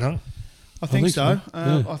hit the road, huh? I think think so. so.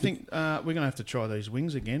 Yeah. I think we're going to have to try these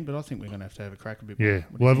wings again, but I think we're going to have a crack a bit Yeah,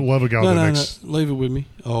 more. What do you we'll have a go No, at the no, next, no. Leave it with me.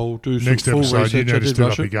 I'll do some next full episode. You research. need I to did step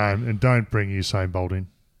rush up your it. game and don't bring Usain Bolt in.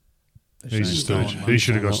 think? He's a Shane stooge. Bolt, He mate.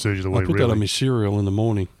 should have got Stooge of the I Week, put that on really. my cereal in the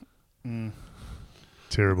morning.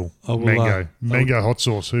 Terrible. I will, Mango hot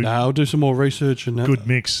sauce. Who? No, I'll do some more research and Good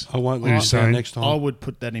mix. I won't Who's let you saying? down next I time. would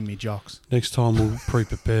put that in me jocks. Next time we'll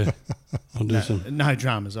pre-prepare. I'll do some. No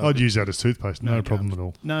dramas. I'd use that as toothpaste. No problem at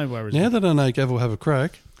all. No worries. Now that I know Gav will have a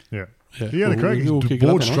crack, Yeah. yeah, He had a crack. We'll He's kick it up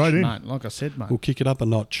bored a notch. straight in. mate, like I said, mate. We'll kick it up a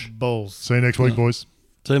notch. Balls. See you next week, boys.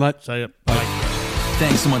 See you, mate. See ya. Bye.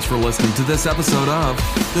 Thanks so much for listening to this episode of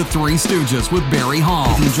The Three Stooges with Barry Hall.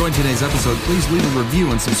 If you enjoyed today's episode, please leave a review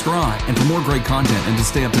and subscribe. And for more great content and to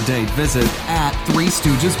stay up to date, visit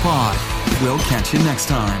 @3StoogesPod. We'll catch you next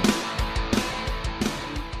time.